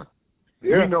 Number one.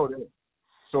 We know that.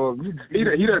 So he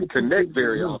doesn't connect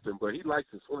very often, but he likes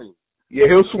to swing. Yeah,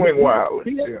 he'll swing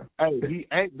wildly. Hey, he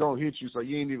ain't gonna hit you, so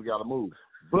you ain't even got to move.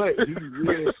 But he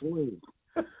will swing.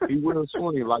 He will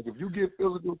swing. Like if you get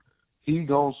physical, he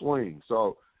gonna swing.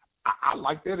 So I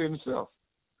like that in itself.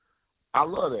 I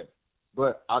love that.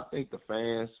 But I think the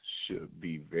fans should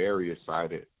be very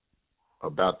excited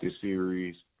about this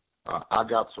series. I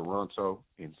got Toronto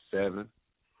in 7.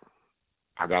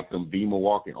 I got them beat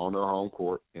Milwaukee on their home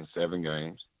court in 7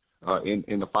 games,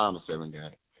 in the final 7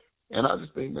 games. And I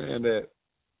just think, man, that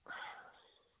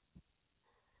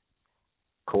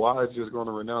Kawhi is just going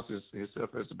to renounce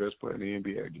himself as the best player in the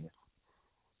NBA again.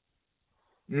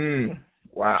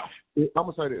 Wow. I'm going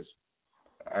to say this.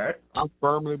 All right. I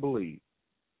firmly believe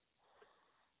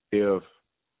if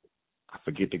I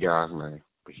forget the guy's name,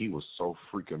 but he was so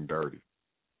freaking dirty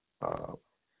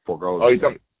for Golden State. Oh, you're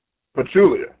talking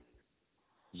Pachulia.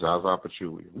 Zaza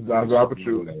Pachulia.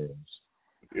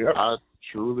 Yep. I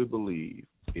truly believe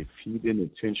if he didn't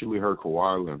intentionally hurt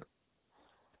Kawhi Leonard,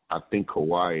 I think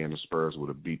Kawhi and the Spurs would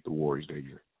have beat the Warriors that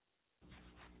year.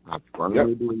 I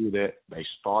firmly believe that. They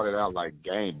started out like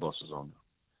gangbusters on them.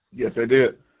 Yes, they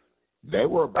did. They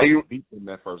were about to beat them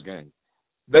that first game.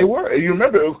 They were. You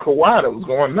remember it was Kawhi that was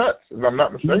going nuts, if I'm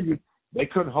not mistaken. They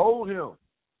couldn't hold him.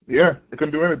 Yeah, they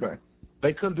couldn't do anything.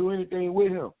 They couldn't do anything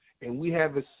with him. And we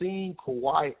haven't seen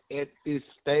Kawhi at this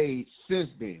stage since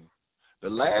then. The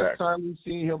last time we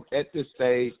seen him at this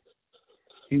stage,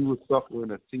 he was suffering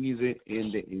a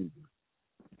season-ending injury.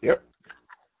 Yep.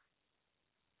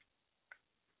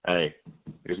 Hey,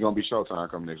 it's going to be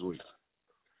showtime coming next week.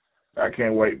 I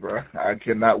can't wait, bro. I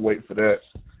cannot wait for that.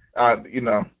 I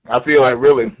feel like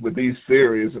really with these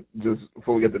series, just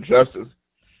before we get to Justice,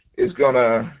 it's going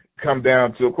to come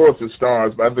down to, of course, the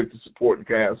stars, but I think the supporting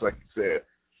cast, like you said.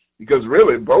 Because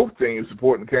really, both teams,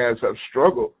 supporting cast, have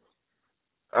struggled,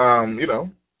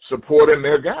 supporting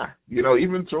their guy.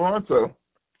 Even Toronto,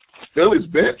 Philly's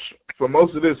bench for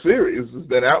most of this series has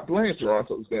been outplaying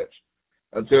Toronto's bench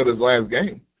until this last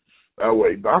game,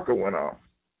 where Ibaka went off.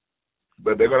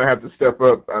 But they're going to have to step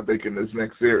up, I think, in this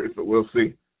next series, but we'll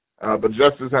see. But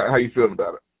Justice, how you feeling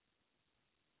about it?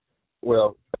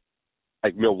 Well,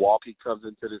 like Milwaukee comes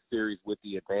into this series with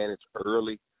the advantage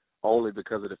early, only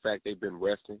because of the fact they've been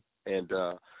resting, and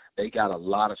they got a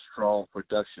lot of strong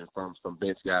production from some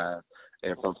bench guys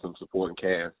and from some supporting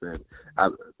cast. And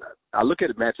I look at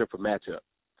it matchup for matchup.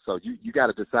 So you got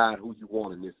to decide who you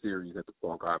want in this series at the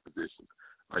point guard position.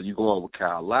 Are you going with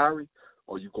Kyle Lowry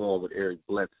or are you going with Eric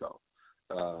Bledsoe?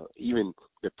 Even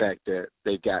the fact that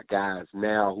they've got guys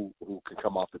now who can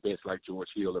come off the bench like George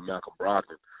Hill and Malcolm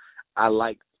Brogdon. I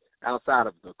like, outside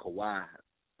of the Kawhi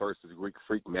versus Greek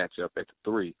Freak matchup at the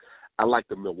 3, I like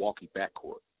the Milwaukee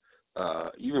backcourt.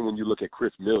 Even when you look at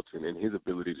Chris Middleton and his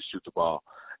ability to shoot the ball,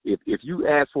 if you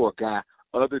ask for a guy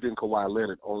other than Kawhi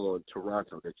Leonard on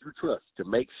Toronto that you trust to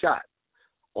make shots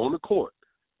on the court,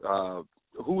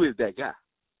 who is that guy?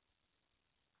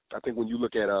 I think when you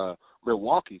look at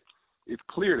Milwaukee, it's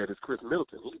clear that it's Chris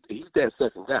Middleton. He's that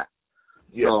second guy.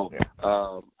 Yeah.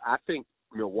 So I think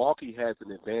Milwaukee has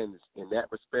an advantage in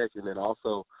that respect, and then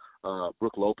also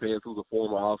Brook Lopez, who's a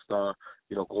former All-Star,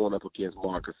 going up against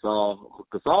Marc Gasol.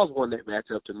 Gasol's won that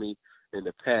matchup to me in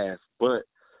the past, but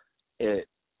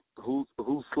who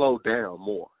slowed down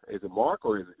more? Is it Marc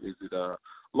or is it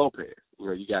Lopez?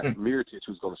 You got Mirotic,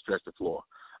 who's going to stretch the floor,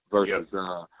 versus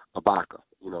Ibaka.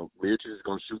 Mirotic is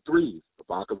going to shoot threes.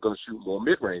 Ibaka's going to shoot more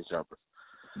mid-range jumpers.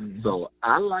 Mm-hmm. So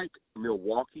I like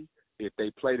Milwaukee if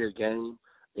they play their game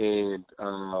and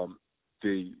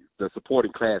the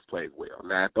supporting class plays well.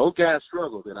 Now, if those guys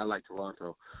struggle, then I like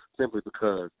Toronto simply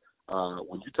because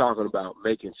when you're talking about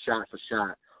making shot for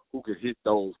shot, who could hit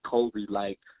those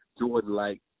Kobe-like,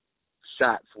 Jordan-like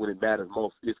shots when it matters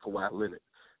most is Kawhi Leonard.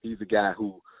 He's the guy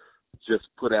who just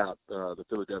put out the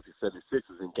Philadelphia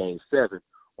 76ers in Game 7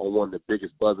 on one of the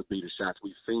biggest buzzer-beater shots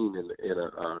we've seen in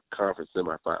a conference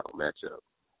semifinal matchup.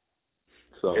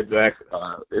 So exactly.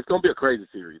 It's going to be a crazy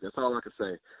series. That's all I can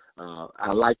say.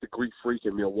 I like the Greek Freak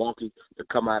in Milwaukee to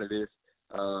come out of this,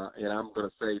 and I'm going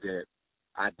to say that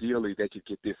ideally they could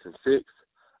get this in 6,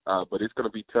 but it's going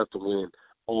to be tough to win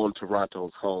on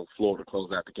Toronto's home floor to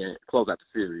close out the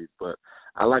series. But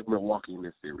I like Milwaukee in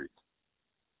this series.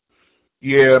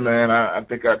 Yeah, man. I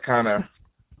think I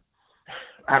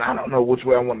don't know which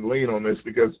way I want to lean on this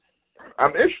because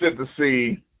I'm interested to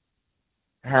see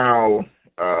how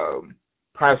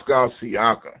Pascal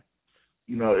Siakam,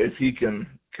 if he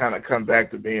can kind of come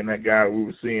back to being that guy we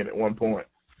were seeing at one point,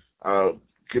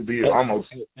 could be almost.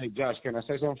 Hey, Josh, can I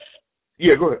say something?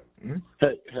 Yeah, go ahead. Mm-hmm.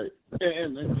 Hey,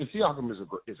 and Siakam is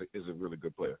a really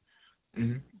good player,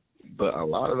 but a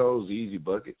lot of those easy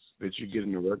buckets that you get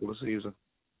in the regular season,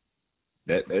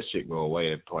 that shit go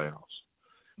away at playoffs.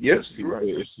 Yes,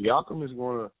 if Siakam is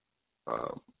going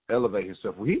to elevate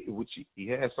himself, which he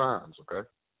has signs, okay.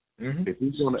 Mm-hmm. If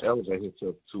he's going to elevate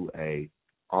himself to a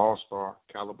all-star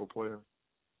caliber player,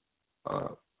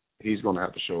 he's going to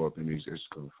have to show up in these Eastern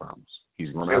Conference Finals.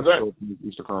 He's going to have to show up in the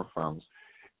Eastern Conference Finals.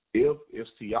 If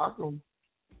Siakam,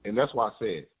 and that's why I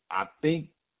said, I think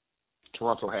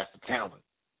Toronto has the talent.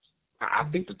 I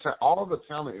think all the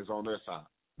talent is on their side.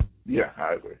 Yeah,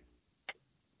 I agree.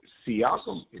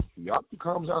 Siakam, if Siakam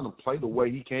comes out and play the way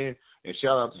he can, and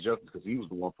shout out to Justin because he was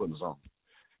the one putting us on.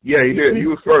 Yeah, he did. He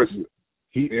was first.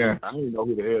 I didn't know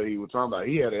who the hell he was talking about.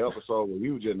 He had an episode where he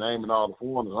was just naming all the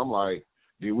foreigners. I'm like,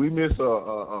 did we miss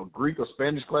a Greek or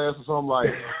Spanish class or something? Like,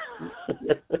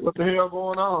 what the hell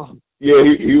going on? Yeah,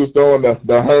 he was throwing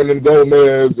the Hernan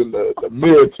Gomez and the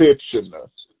Mirotic and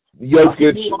the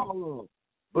Jokic.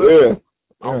 But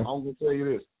I'm going to tell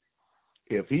you this.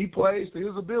 If he plays to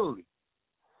his ability,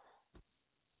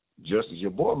 Justice,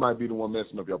 your boy might be the one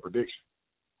messing up your prediction.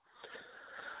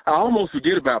 I almost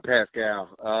forget about Pascal.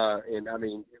 And, I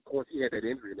mean, of course, he had that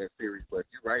injury in that series, but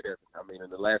you're right, Evan. I mean, in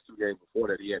the last 2 games before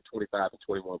that, he had 25 and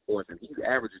 21 points, and he's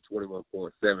averaging 21.7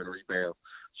 rebounds,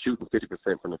 shooting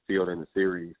 50% from the field in the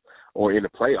series or in the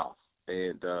playoffs.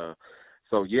 And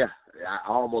so, yeah, I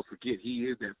almost forget he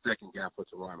is that second guy for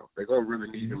Toronto. They're going to really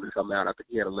need him to come out. I think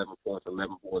he had 11 points,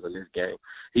 11 boards in this game.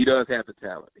 He does have the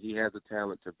talent. He has the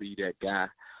talent to be that guy.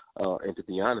 And to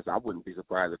be honest, I wouldn't be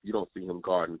surprised if you don't see him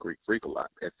guarding Greek Freak a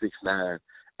lot. At 6'9",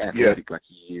 athletic like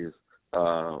he is,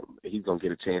 he's going to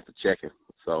get a chance to check him.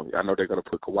 So I know they're going to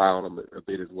put Kawhi on him a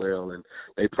bit as well, and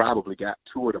they probably got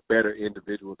 2 of the better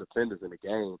individual defenders in the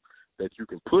game that you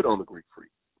can put on the Greek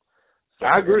Freak. So,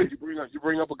 I agree. You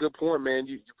bring up a good point, man.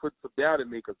 You put some doubt in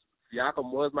me because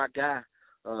Siakam was my guy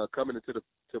coming into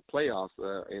the playoffs,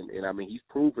 and I mean he's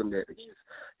proven that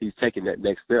he's taking that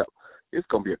next step. It's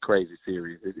going to be a crazy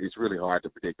series. It's really hard to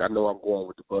predict. I know I'm going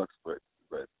with the Bucks, but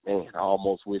man, I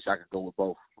almost wish I could go with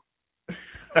both.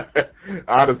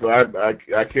 Honestly,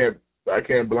 I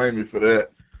can't blame you for that.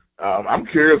 I'm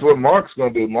curious what Mark's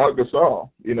going to do. Marc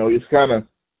Gasol, he's kind of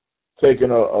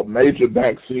taking a major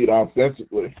backseat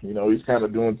offensively. You know, he's kind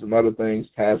of doing some other things,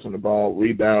 passing the ball,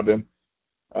 rebounding,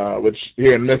 which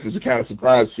here in Memphis, you're kind of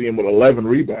surprised to see him with 11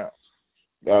 rebounds,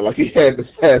 like he had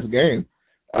this past game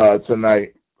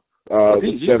tonight.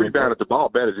 He rebounded the ball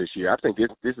better this year. I think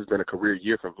this has been a career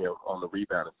year from him on the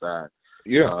rebounding side.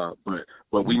 Yeah.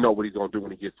 But we know what he's going to do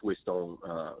when he gets switched on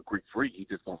Greek Freak. He's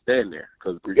just going to stand there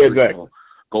because Greek Freak's going to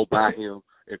go by him.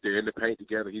 If they're in the paint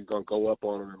together, he's going to go up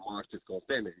on him, and Mark's just going to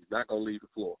stand there. He's not going to leave the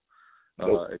floor.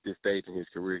 At this stage in his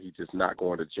career, he's just not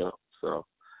going to jump. So.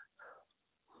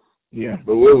 Yeah,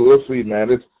 but we'll see, man.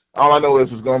 All I know is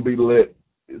it's going to be lit.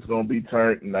 It's going to be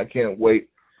turned, and I can't wait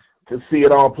to see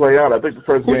it all play out. I think the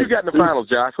first game. Who you got in the finals,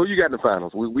 Josh? Who you got in the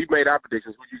finals? We've made our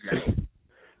predictions. Who you got?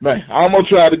 Man, I'm gonna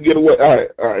try to get away. All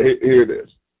right. Here it is.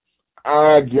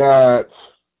 I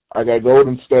got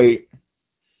Golden State,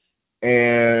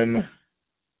 and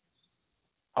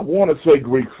I want to say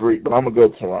Greek Freak, but I'm gonna go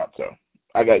Toronto.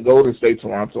 I got Golden State,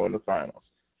 Toronto in the finals,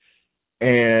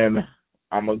 and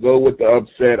I'm gonna go with the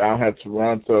upset. I'll have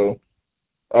Toronto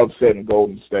upsetting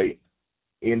Golden State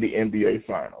in the NBA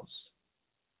finals.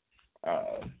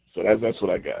 So that's what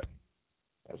I got.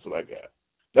 That's what I got.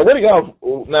 Now,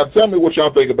 tell me what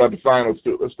y'all think about the finals,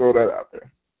 too. Let's throw that out there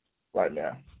right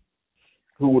now.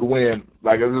 Who would win?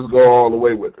 Like, let's just go all the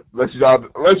way with it. Unless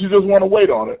you just want to wait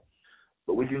on it.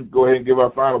 But we can go ahead and give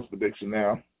our finals prediction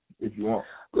now, if you want.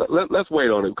 Let's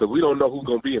wait on it, because we don't know who's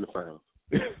going to be in the finals.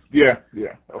 Yeah.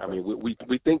 Okay. I mean,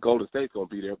 we think Golden State's going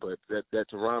to be there, but that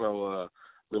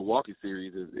Toronto-Milwaukee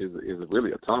series is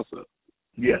really a toss-up.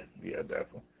 Yeah,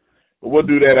 definitely. But we'll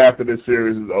do that after this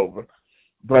series is over.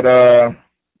 But,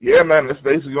 yeah, man, that's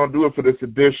basically going to do it for this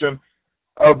edition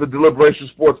of the Deliberation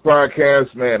Sports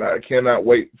Podcast. Man, I cannot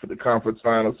wait for the conference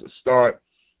finals to start,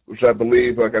 which I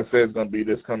believe, like I said, is going to be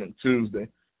this coming Tuesday.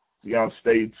 So y'all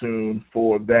stay tuned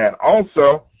for that.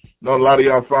 Also, I know a lot of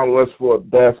y'all follow us for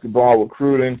basketball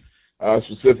recruiting,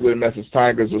 specifically Memphis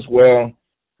Tigers as well.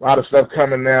 A lot of stuff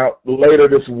coming out later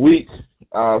this week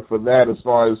for that, as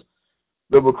far as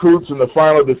the recruits and the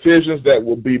final decisions that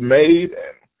will be made.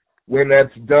 And when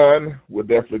that's done, we're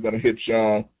definitely going to hit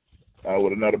y'all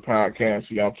with another podcast,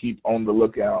 so y'all keep on the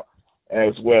lookout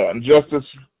as well. And Justice,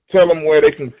 tell them where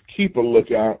they can keep a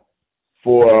lookout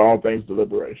for all things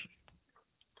Deliberation.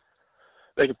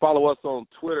 They can follow us on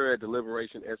Twitter at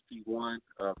Deliberation SP1,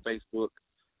 Facebook,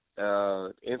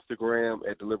 Instagram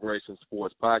at Deliberation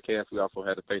Sports Podcast. We also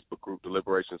have the Facebook group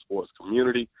Deliberation Sports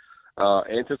Community.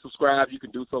 And to subscribe, you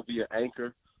can do so via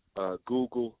Anchor,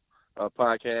 Google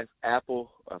Podcast,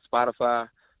 Apple, Spotify,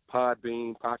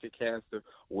 Podbean, Pocket Caster.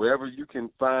 Wherever you can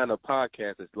find a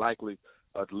podcast, it's likely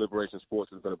Deliberation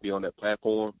Sports is going to be on that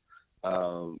platform.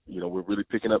 We're really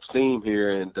picking up steam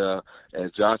here, and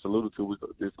as Josh alluded to,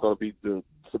 it's going to be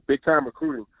some big-time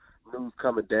recruiting news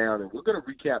coming down, and we're going to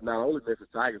recap not only Memphis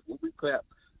Tigers, we'll recap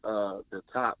the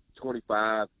top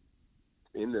 25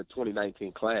 in the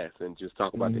 2019 class and just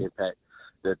talk about the impact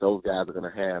that those guys are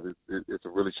going to have. It's a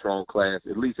really strong class,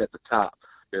 at least at the top.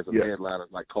 There's a headliner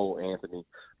like Cole Anthony,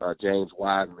 James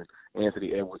Wiseman,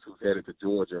 Anthony Edwards, who's headed to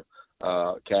Georgia,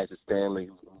 Cassius Stanley,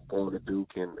 who's going to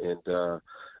Duke,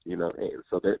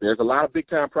 so there's a lot of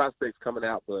big-time prospects coming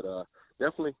out, but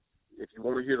definitely, if you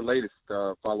want to hear the latest,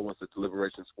 follow us at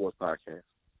Deliberation Sports Podcast.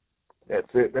 That's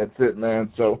it,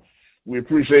 man. So we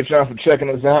appreciate y'all for checking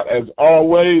us out, as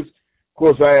always. Of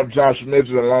course, I am Josh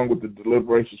Midget, along with the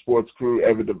Deliberation Sports crew,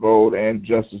 Evan DeVold and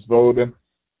Justice Bolden,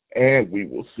 and we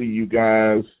will see you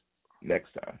guys next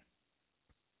time.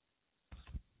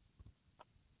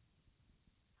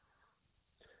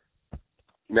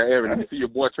 Now, Evan, you see your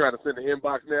boy trying to send the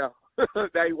inbox now?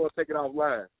 Now you want to take it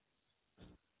offline.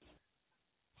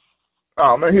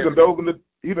 Oh, man, he done dove in the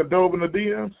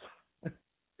DMs.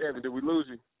 Evan, did we lose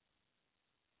you?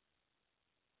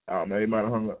 Oh, man, he might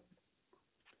have hung up.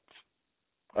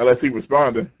 Unless he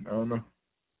responded. I don't know.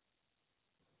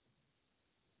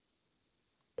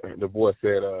 The boy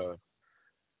said,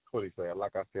 what did he say?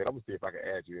 Like I said, I'm going to see if I can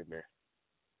add you in there.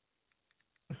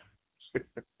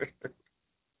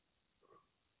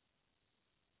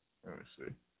 Let me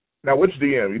see. Now, which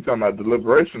DM? You talking about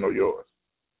Deliberation or yours?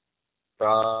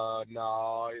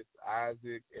 No, it's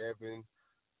Isaac, Evan,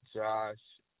 Josh,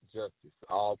 Justice,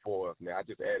 all four of them. Now, I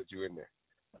just added you in there.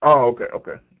 Oh,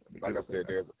 okay. Like I said,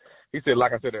 there's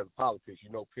a politics.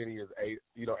 Penny is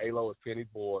Alo is Penny's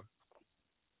boy.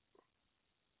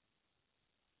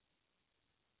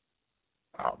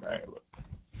 Oh man, look.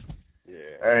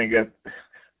 Yeah. I ain't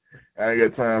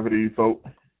got time for these folks.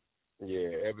 Yeah,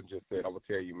 Evan just said, I'm gonna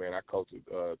tell you, man, I coached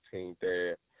a team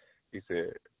there. He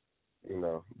said,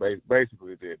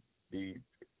 basically that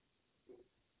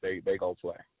they gonna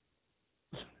play.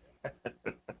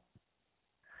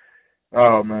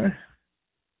 Oh, man.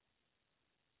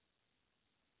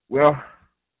 Well,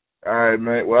 all right,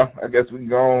 man. Well, I guess we can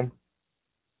go on,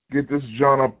 get this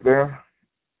joint up there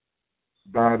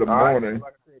by the morning.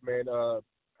 Like I said, man,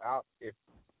 if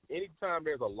anytime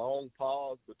there's a long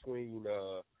pause between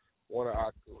one of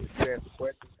our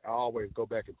questions, I always go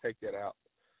back and take that out.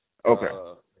 Okay.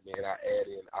 And then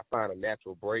I find a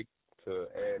natural break to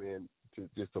add in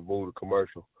just to move the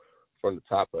commercial from the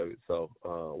top of it. So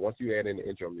once you add in the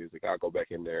intro music, I'll go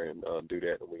back in there and do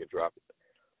that, and we can drop it.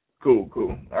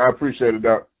 Cool. I appreciate it,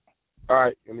 Doc. All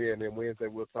right, and then Wednesday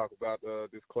we'll talk about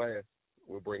this class.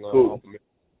 We'll bring on cool.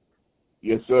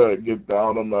 Yes, sir. Get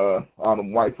all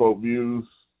them white folk views.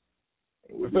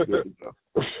 We got to.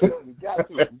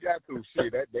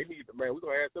 Shit, they need to, man. We're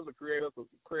gonna ask them to create us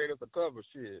a cover.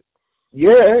 Shit.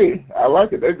 Yeah, hey, I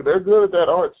like it. They're good at that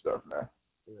art stuff now.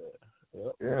 Yeah.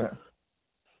 Yep. Yeah.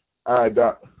 All right,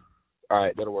 Doc. All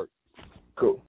right, that'll work. Cool.